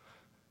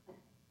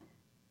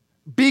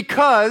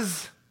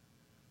 Because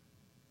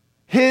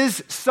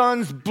his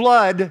son's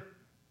blood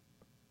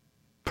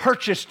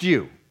purchased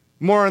you.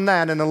 More on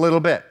that in a little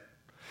bit.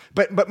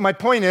 But my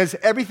point is,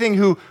 everything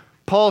who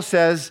Paul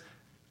says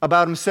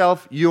about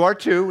himself, you are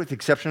too, with the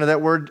exception of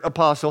that word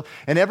apostle,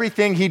 and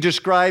everything he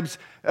describes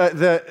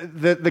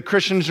the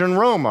Christians in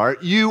Rome are,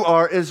 you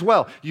are as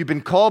well. You've been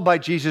called by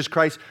Jesus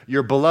Christ,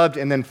 you're beloved,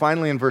 and then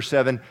finally in verse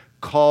 7,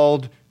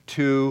 called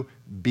to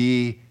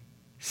be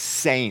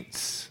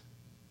saints.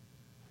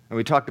 And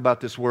we talked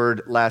about this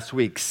word last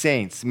week.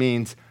 Saints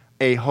means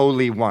a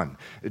holy one.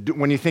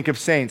 When you think of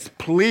saints,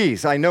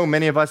 please, I know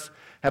many of us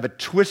have a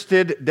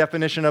twisted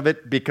definition of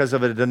it because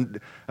of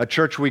a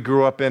church we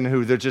grew up in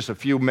who there's just a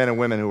few men and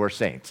women who are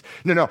saints.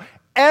 No.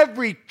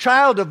 Every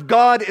child of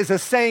God is a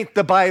saint,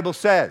 the Bible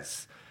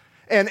says.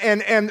 And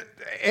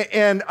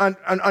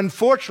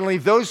unfortunately,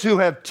 those who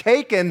have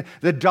taken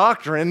the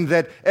doctrine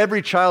that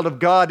every child of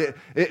God,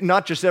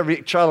 not just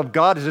every child of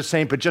God is a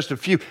saint, but just a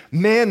few,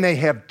 man, they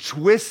have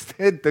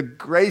twisted the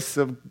grace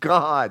of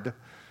God.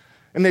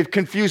 And they've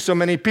confused so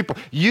many people.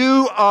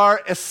 You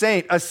are a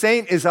saint. A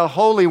saint is a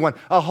holy one.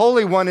 A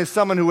holy one is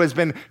someone who has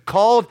been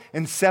called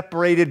and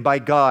separated by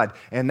God.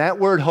 And that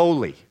word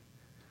holy,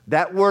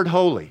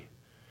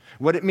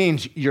 what it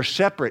means, you're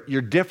separate,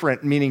 you're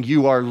different, meaning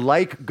you are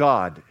like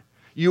God.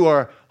 You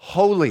are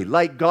holy,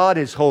 like God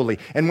is holy.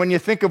 And when you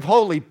think of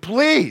holy,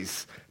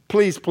 please,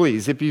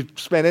 if you've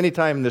spent any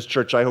time in this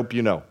church, I hope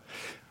you know,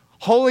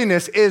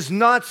 holiness is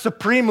not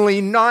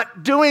supremely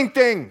not doing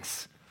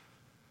things.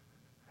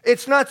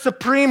 It's not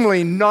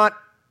supremely not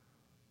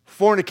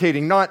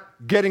fornicating, not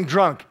getting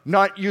drunk,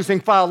 not using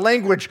foul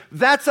language.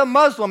 That's a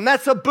Muslim,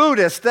 that's a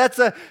Buddhist, that's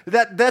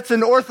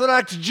an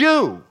Orthodox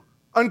Jew,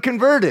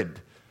 unconverted.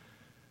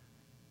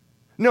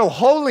 No,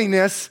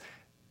 holiness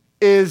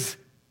is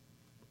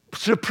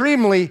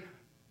supremely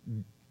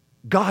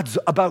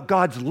about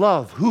God's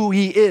love, who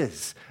he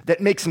is,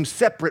 that makes him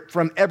separate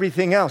from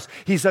everything else.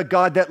 He's a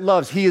God that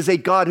loves. He is a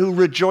God who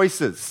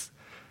rejoices.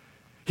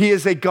 He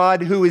is a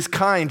God who is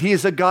kind. He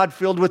is a God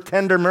filled with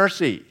tender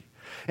mercy.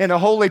 And a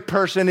holy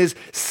person is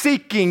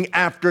seeking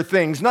after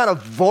things, not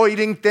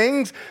avoiding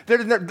things.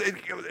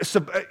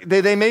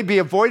 They may be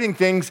avoiding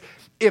things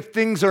if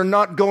things are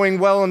not going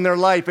well in their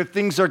life. If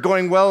things are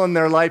going well in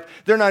their life,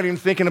 they're not even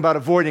thinking about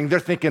avoiding. They're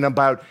thinking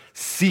about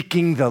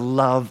seeking the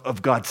love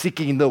of God,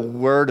 seeking the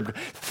word of God,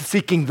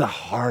 seeking the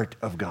heart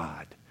of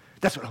God.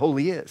 That's what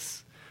holy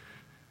is.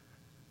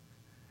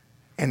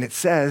 And it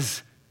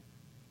says,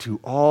 to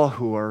all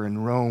who are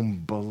in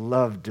Rome,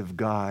 beloved of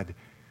God,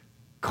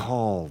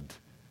 called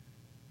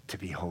to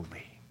be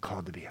holy,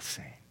 called to be a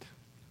saint.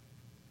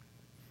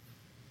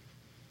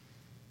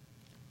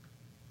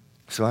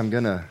 So I'm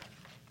going to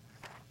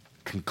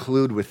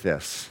conclude with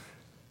this.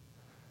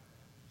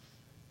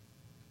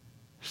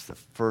 It's the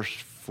first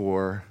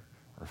 4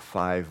 or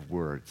 5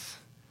 words.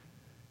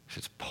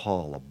 It's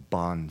Paul, a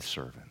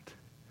bondservant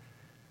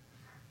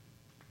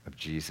of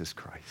Jesus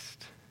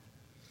Christ.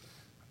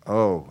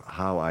 Oh,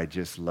 how I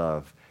just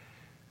love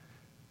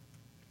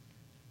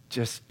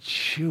just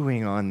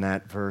chewing on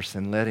that verse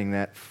and letting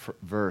that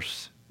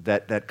verse,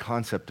 that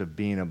concept of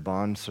being a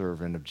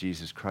bondservant of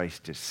Jesus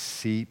Christ just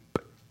seep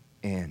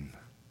in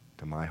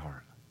to my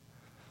heart.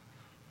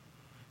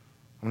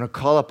 I'm going to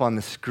call up on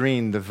the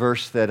screen the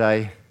verse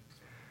that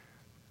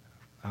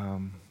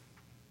from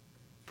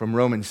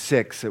Romans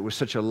 6. It was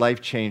such a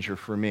life changer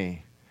for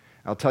me.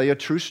 I'll tell you a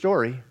true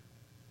story.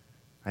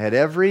 I had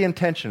every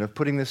intention of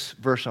putting this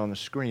verse on the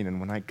screen, and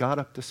when I got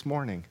up this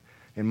morning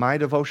in my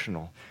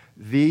devotional,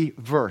 the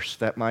verse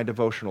that my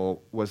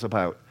devotional was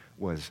about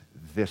was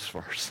this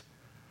verse.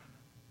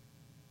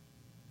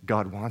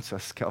 God wants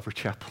us, Calvary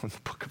Chapel, in the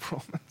book of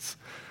Romans.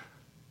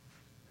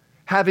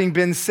 Having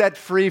been set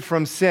free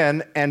from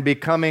sin and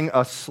becoming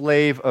a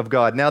slave of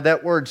God. Now,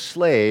 that word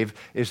slave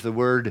is the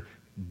word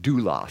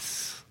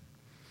doulos.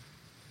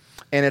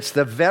 And it's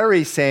the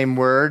very same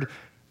word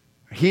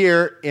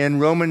here in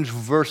Romans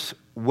verse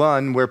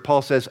 1 where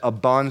Paul says a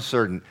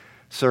bondservant.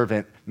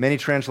 Many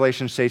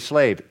translations say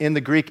slave. In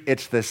the Greek,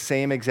 it's the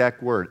same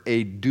exact word,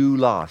 a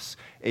doulos,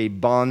 a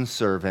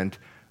bondservant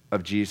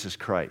of Jesus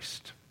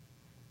Christ.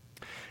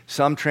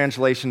 Some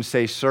translations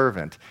say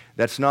servant.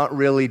 That's not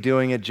really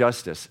doing it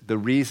justice. The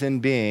reason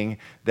being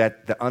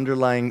that the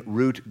underlying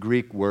root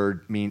Greek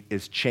word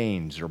is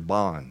chains or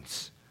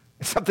bonds.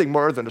 It's something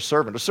more than a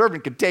servant. A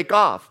servant can take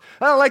off.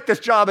 I don't like this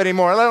job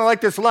anymore. I don't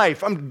like this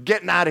life. I'm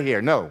getting out of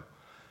here. No.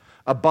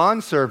 A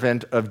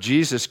bondservant of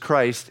Jesus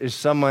Christ is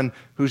someone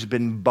who's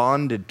been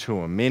bonded to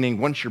him, meaning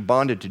once you're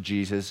bonded to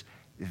Jesus,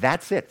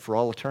 that's it for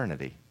all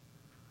eternity.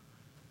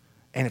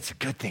 And it's a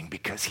good thing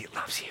because he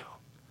loves you.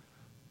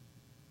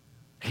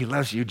 He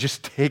loves you.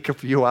 Just take a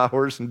few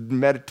hours and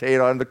meditate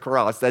on the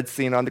cross, that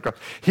scene on the cross.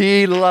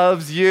 He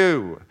loves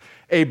you.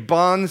 A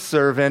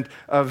bondservant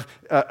of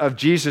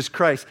Jesus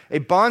Christ. A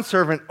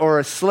bondservant or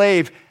a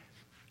slave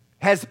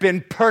has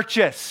been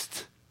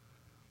purchased.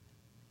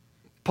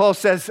 Paul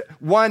says,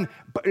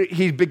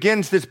 he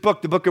begins this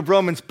book, the book of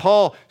Romans,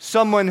 Paul,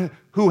 someone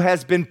who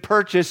has been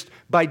purchased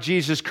by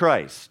Jesus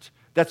Christ.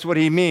 That's what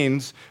he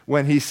means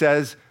when he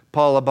says,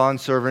 Paul, a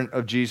bondservant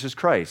of Jesus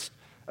Christ,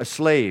 a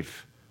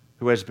slave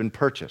who has been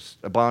purchased,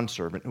 a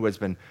bondservant who has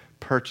been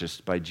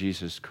purchased by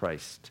Jesus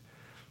Christ.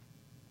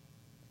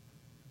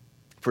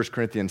 1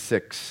 Corinthians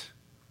 6,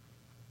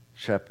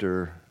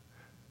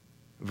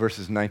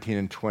 verses 19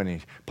 and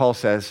 20. Paul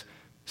says,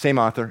 same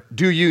author,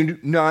 do you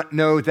not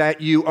know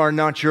that you are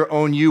not your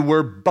own? You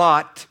were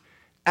bought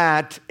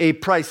at a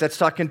price. That's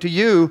talking to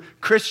you,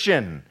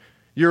 Christian.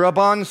 You're a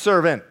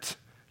bondservant.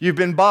 You've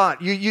been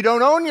bought. You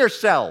don't own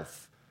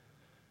yourself.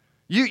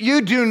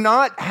 You do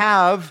not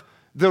have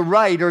the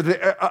right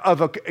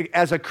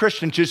as a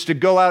Christian just to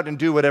go out and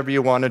do whatever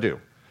you want to do.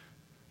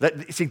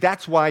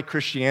 That's why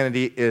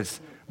Christianity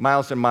is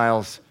miles and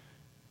miles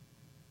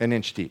an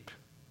inch deep.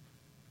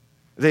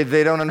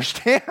 They don't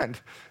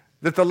understand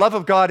that the love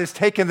of God has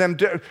taken them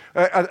to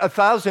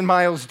 1,000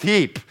 miles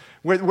deep,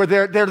 where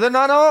they don't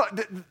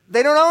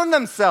own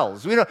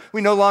themselves.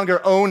 We no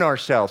longer own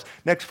ourselves.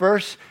 Next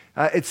verse,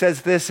 it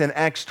says this in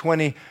Acts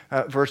 20,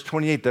 verse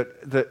 28,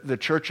 the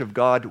church of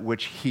God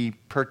which he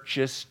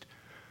purchased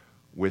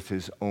with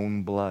his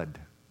own blood.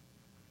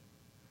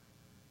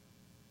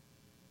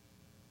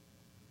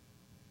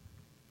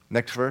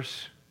 Next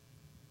verse.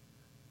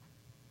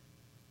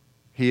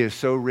 He is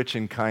so rich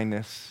in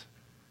kindness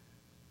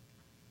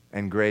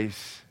and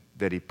grace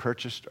that he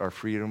purchased our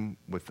freedom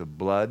with the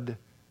blood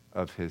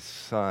of his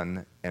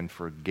Son and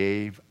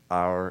forgave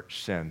our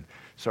sin.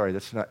 Sorry,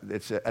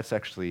 that's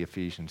actually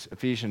Ephesians.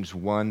 Ephesians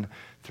 1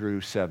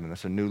 through 7.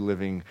 That's a New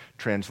Living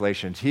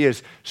Translation. He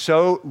is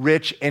so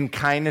rich in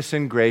kindness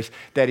and grace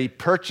that he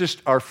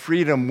purchased our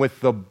freedom with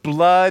the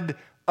blood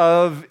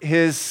of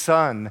his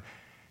Son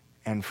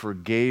and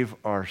forgave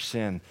our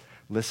sin.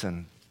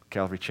 Listen,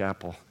 Calvary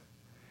Chapel.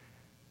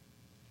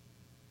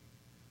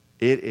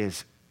 It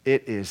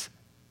is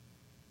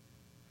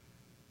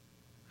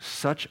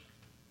such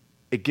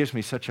it gives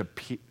me such a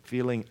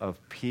feeling of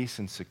peace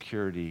and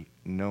security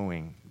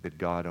knowing that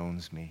God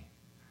owns me,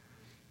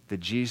 that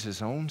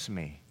Jesus owns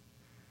me.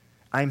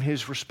 I'm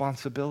his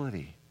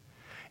responsibility.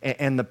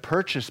 And the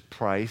purchase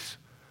price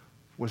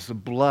was the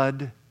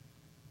blood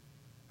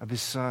of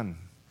his son.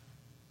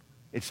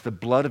 It's the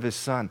blood of his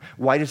son.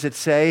 Why does it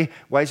say,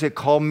 why does it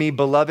call me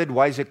beloved?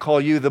 Why does it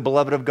call you the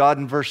beloved of God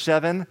in verse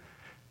 7?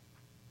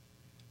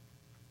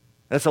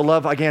 That's a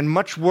love, again,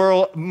 much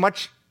more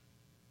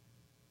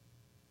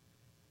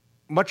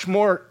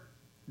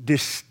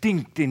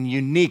distinct and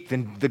unique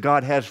than the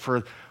God has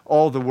for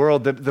all the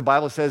world. The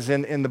Bible says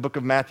in the book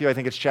of Matthew, I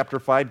think it's chapter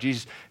 5,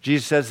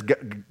 Jesus says,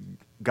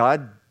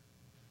 God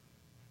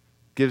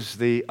gives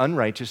the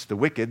unrighteous, the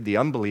wicked, the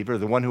unbeliever,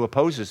 the one who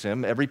opposes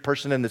him, every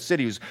person in the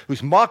city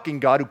who's mocking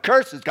God, who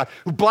curses God,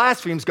 who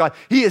blasphemes God,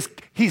 he's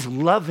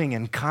loving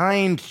and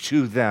kind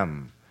to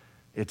them,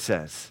 it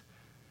says.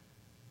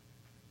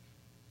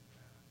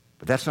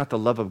 But that's not the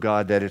love of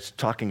God that it's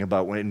talking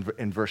about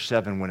in verse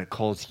 7 when it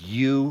calls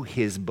you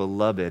his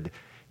beloved.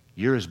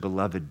 You're his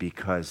beloved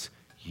because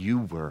you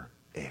were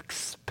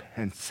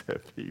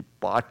expensive. He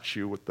bought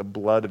you with the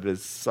blood of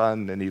his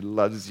son, and he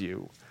loves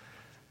you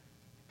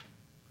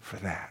for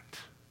that.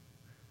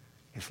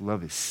 His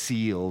love is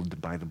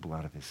sealed by the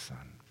blood of his son.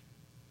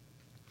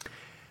 I'm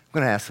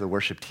going to ask the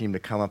worship team to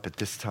come up at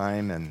this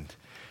time, and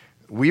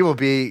we'll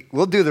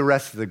do the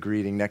rest of the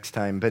greeting next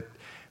time, but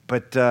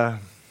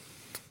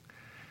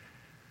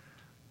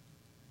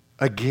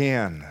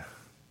again,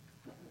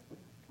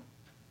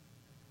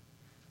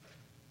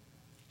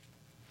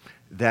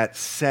 that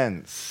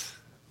sense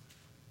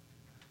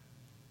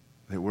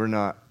that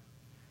we're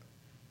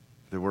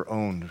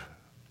owned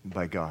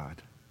by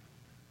God.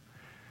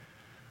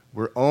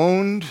 We're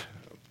owned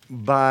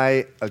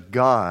by a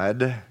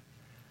God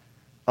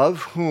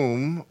of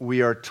whom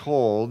we are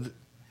told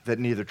that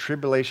neither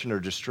tribulation or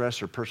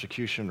distress or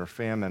persecution or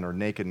famine or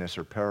nakedness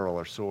or peril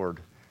or sword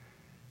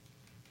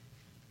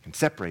can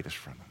separate us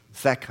from him.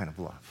 It's that kind of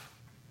love.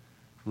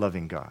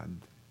 Loving God.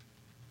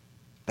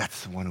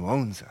 That's the one who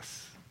owns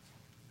us.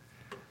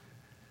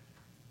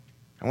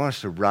 I want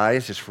us to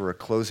rise just for a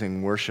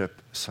closing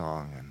worship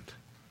song. And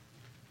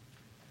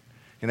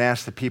I'm going to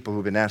ask the people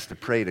who've been asked to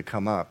pray to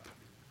come up.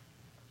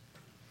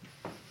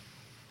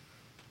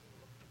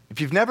 If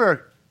you've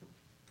never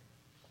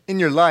in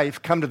your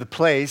life come to the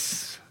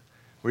place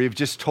where you've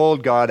just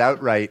told God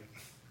outright,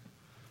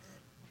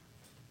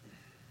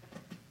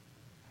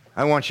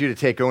 I want you to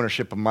take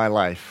ownership of my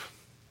life,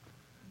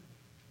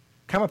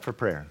 come up for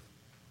prayer.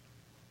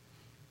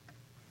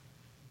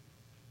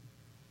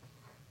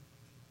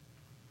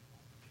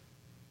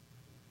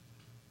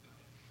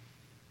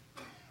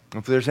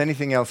 If there's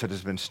anything else that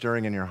has been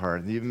stirring in your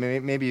heart,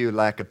 maybe you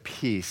lack a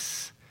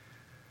peace,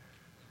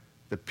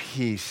 the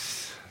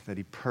peace that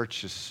he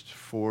purchased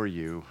for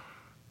you,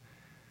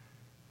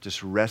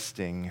 just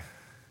resting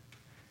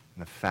in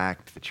the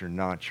fact that you're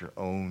not your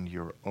own,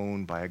 you're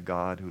owned by a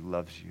God who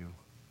loves you.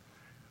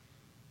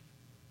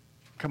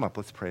 Come up,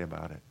 let's pray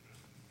about it.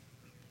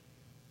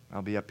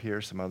 I'll be up here,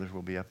 some others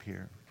will be up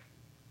here.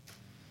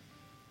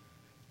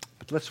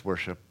 But let's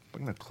worship.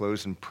 We're going to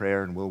close in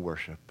prayer and we'll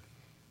worship.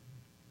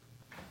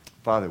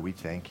 Father, we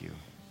thank you.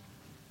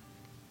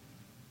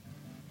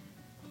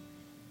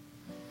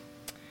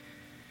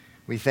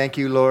 We thank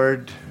you,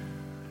 Lord.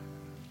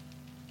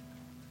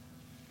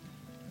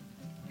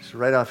 Just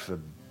right off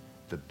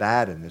the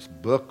bat in this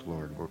book,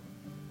 Lord, we're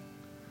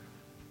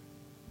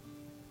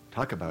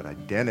talk about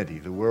identity.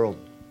 The world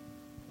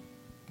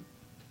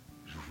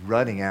is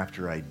running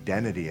after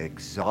identity,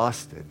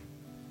 exhausted,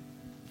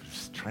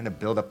 just trying to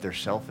build up their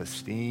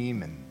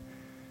self-esteem and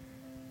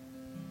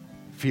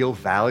feel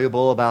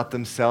valuable about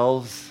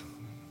themselves.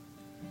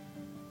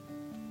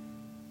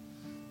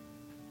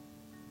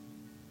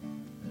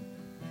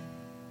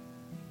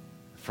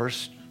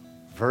 First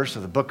verse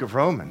of the book of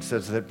Romans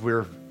says that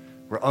we're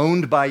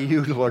owned by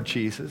you, Lord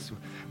Jesus.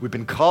 We've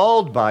been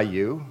called by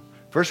you.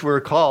 First we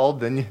were called,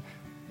 then it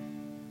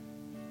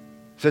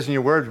says in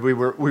your word we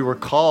were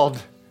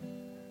called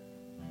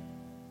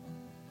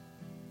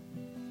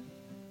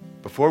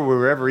before we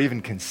were ever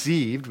even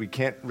conceived. We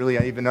can't really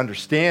even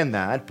understand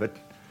that, but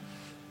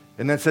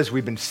and then it says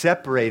we've been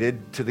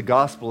separated to the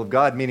gospel of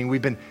God, meaning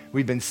we've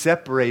been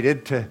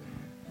separated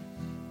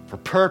for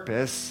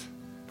purpose,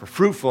 for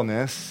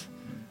fruitfulness,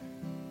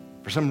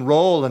 for some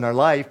role in our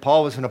life.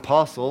 Paul was an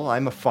apostle.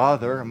 I'm a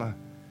father. I'm a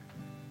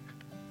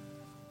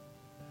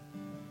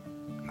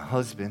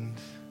husband.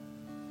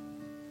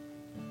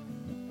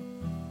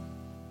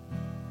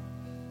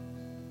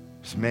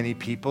 There's many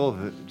people,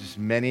 just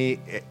many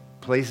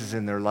places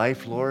in their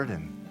life, Lord,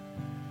 and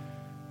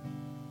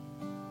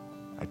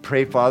I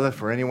pray, Father,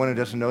 for anyone who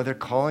doesn't know their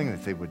calling,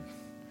 that they would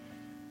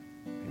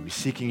be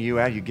seeking you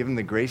out. You give them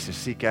the grace to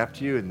seek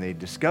after you, and they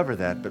discover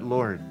that. But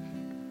Lord,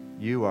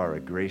 you are a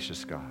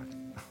gracious God.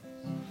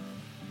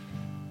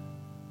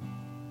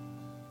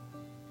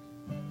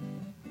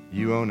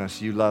 You own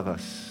us. You love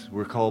us.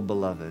 We're called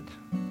beloved.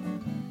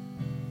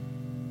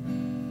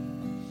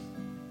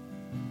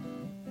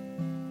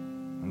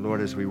 And Lord,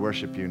 as we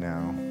worship you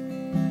now,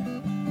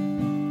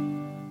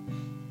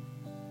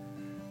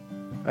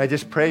 I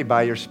just pray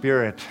by your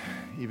Spirit,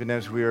 even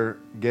as we're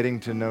getting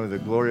to know the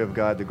glory of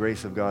God, the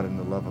grace of God, and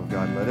the love of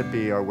God, let it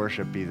be our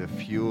worship, be the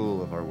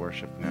fuel of our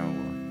worship now,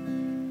 Lord.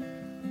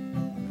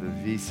 The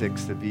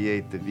V6, the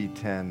V8, the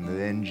V10,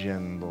 the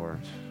engine, Lord.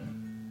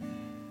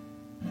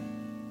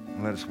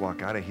 And let us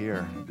walk out of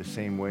here the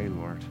same way,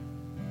 Lord.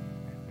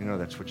 We know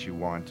that's what you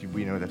want.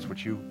 We know that's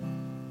what you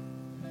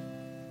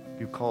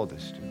called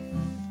us to.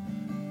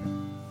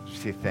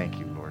 Just say thank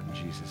you, Lord, in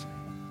Jesus'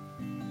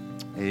 name.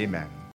 Amen.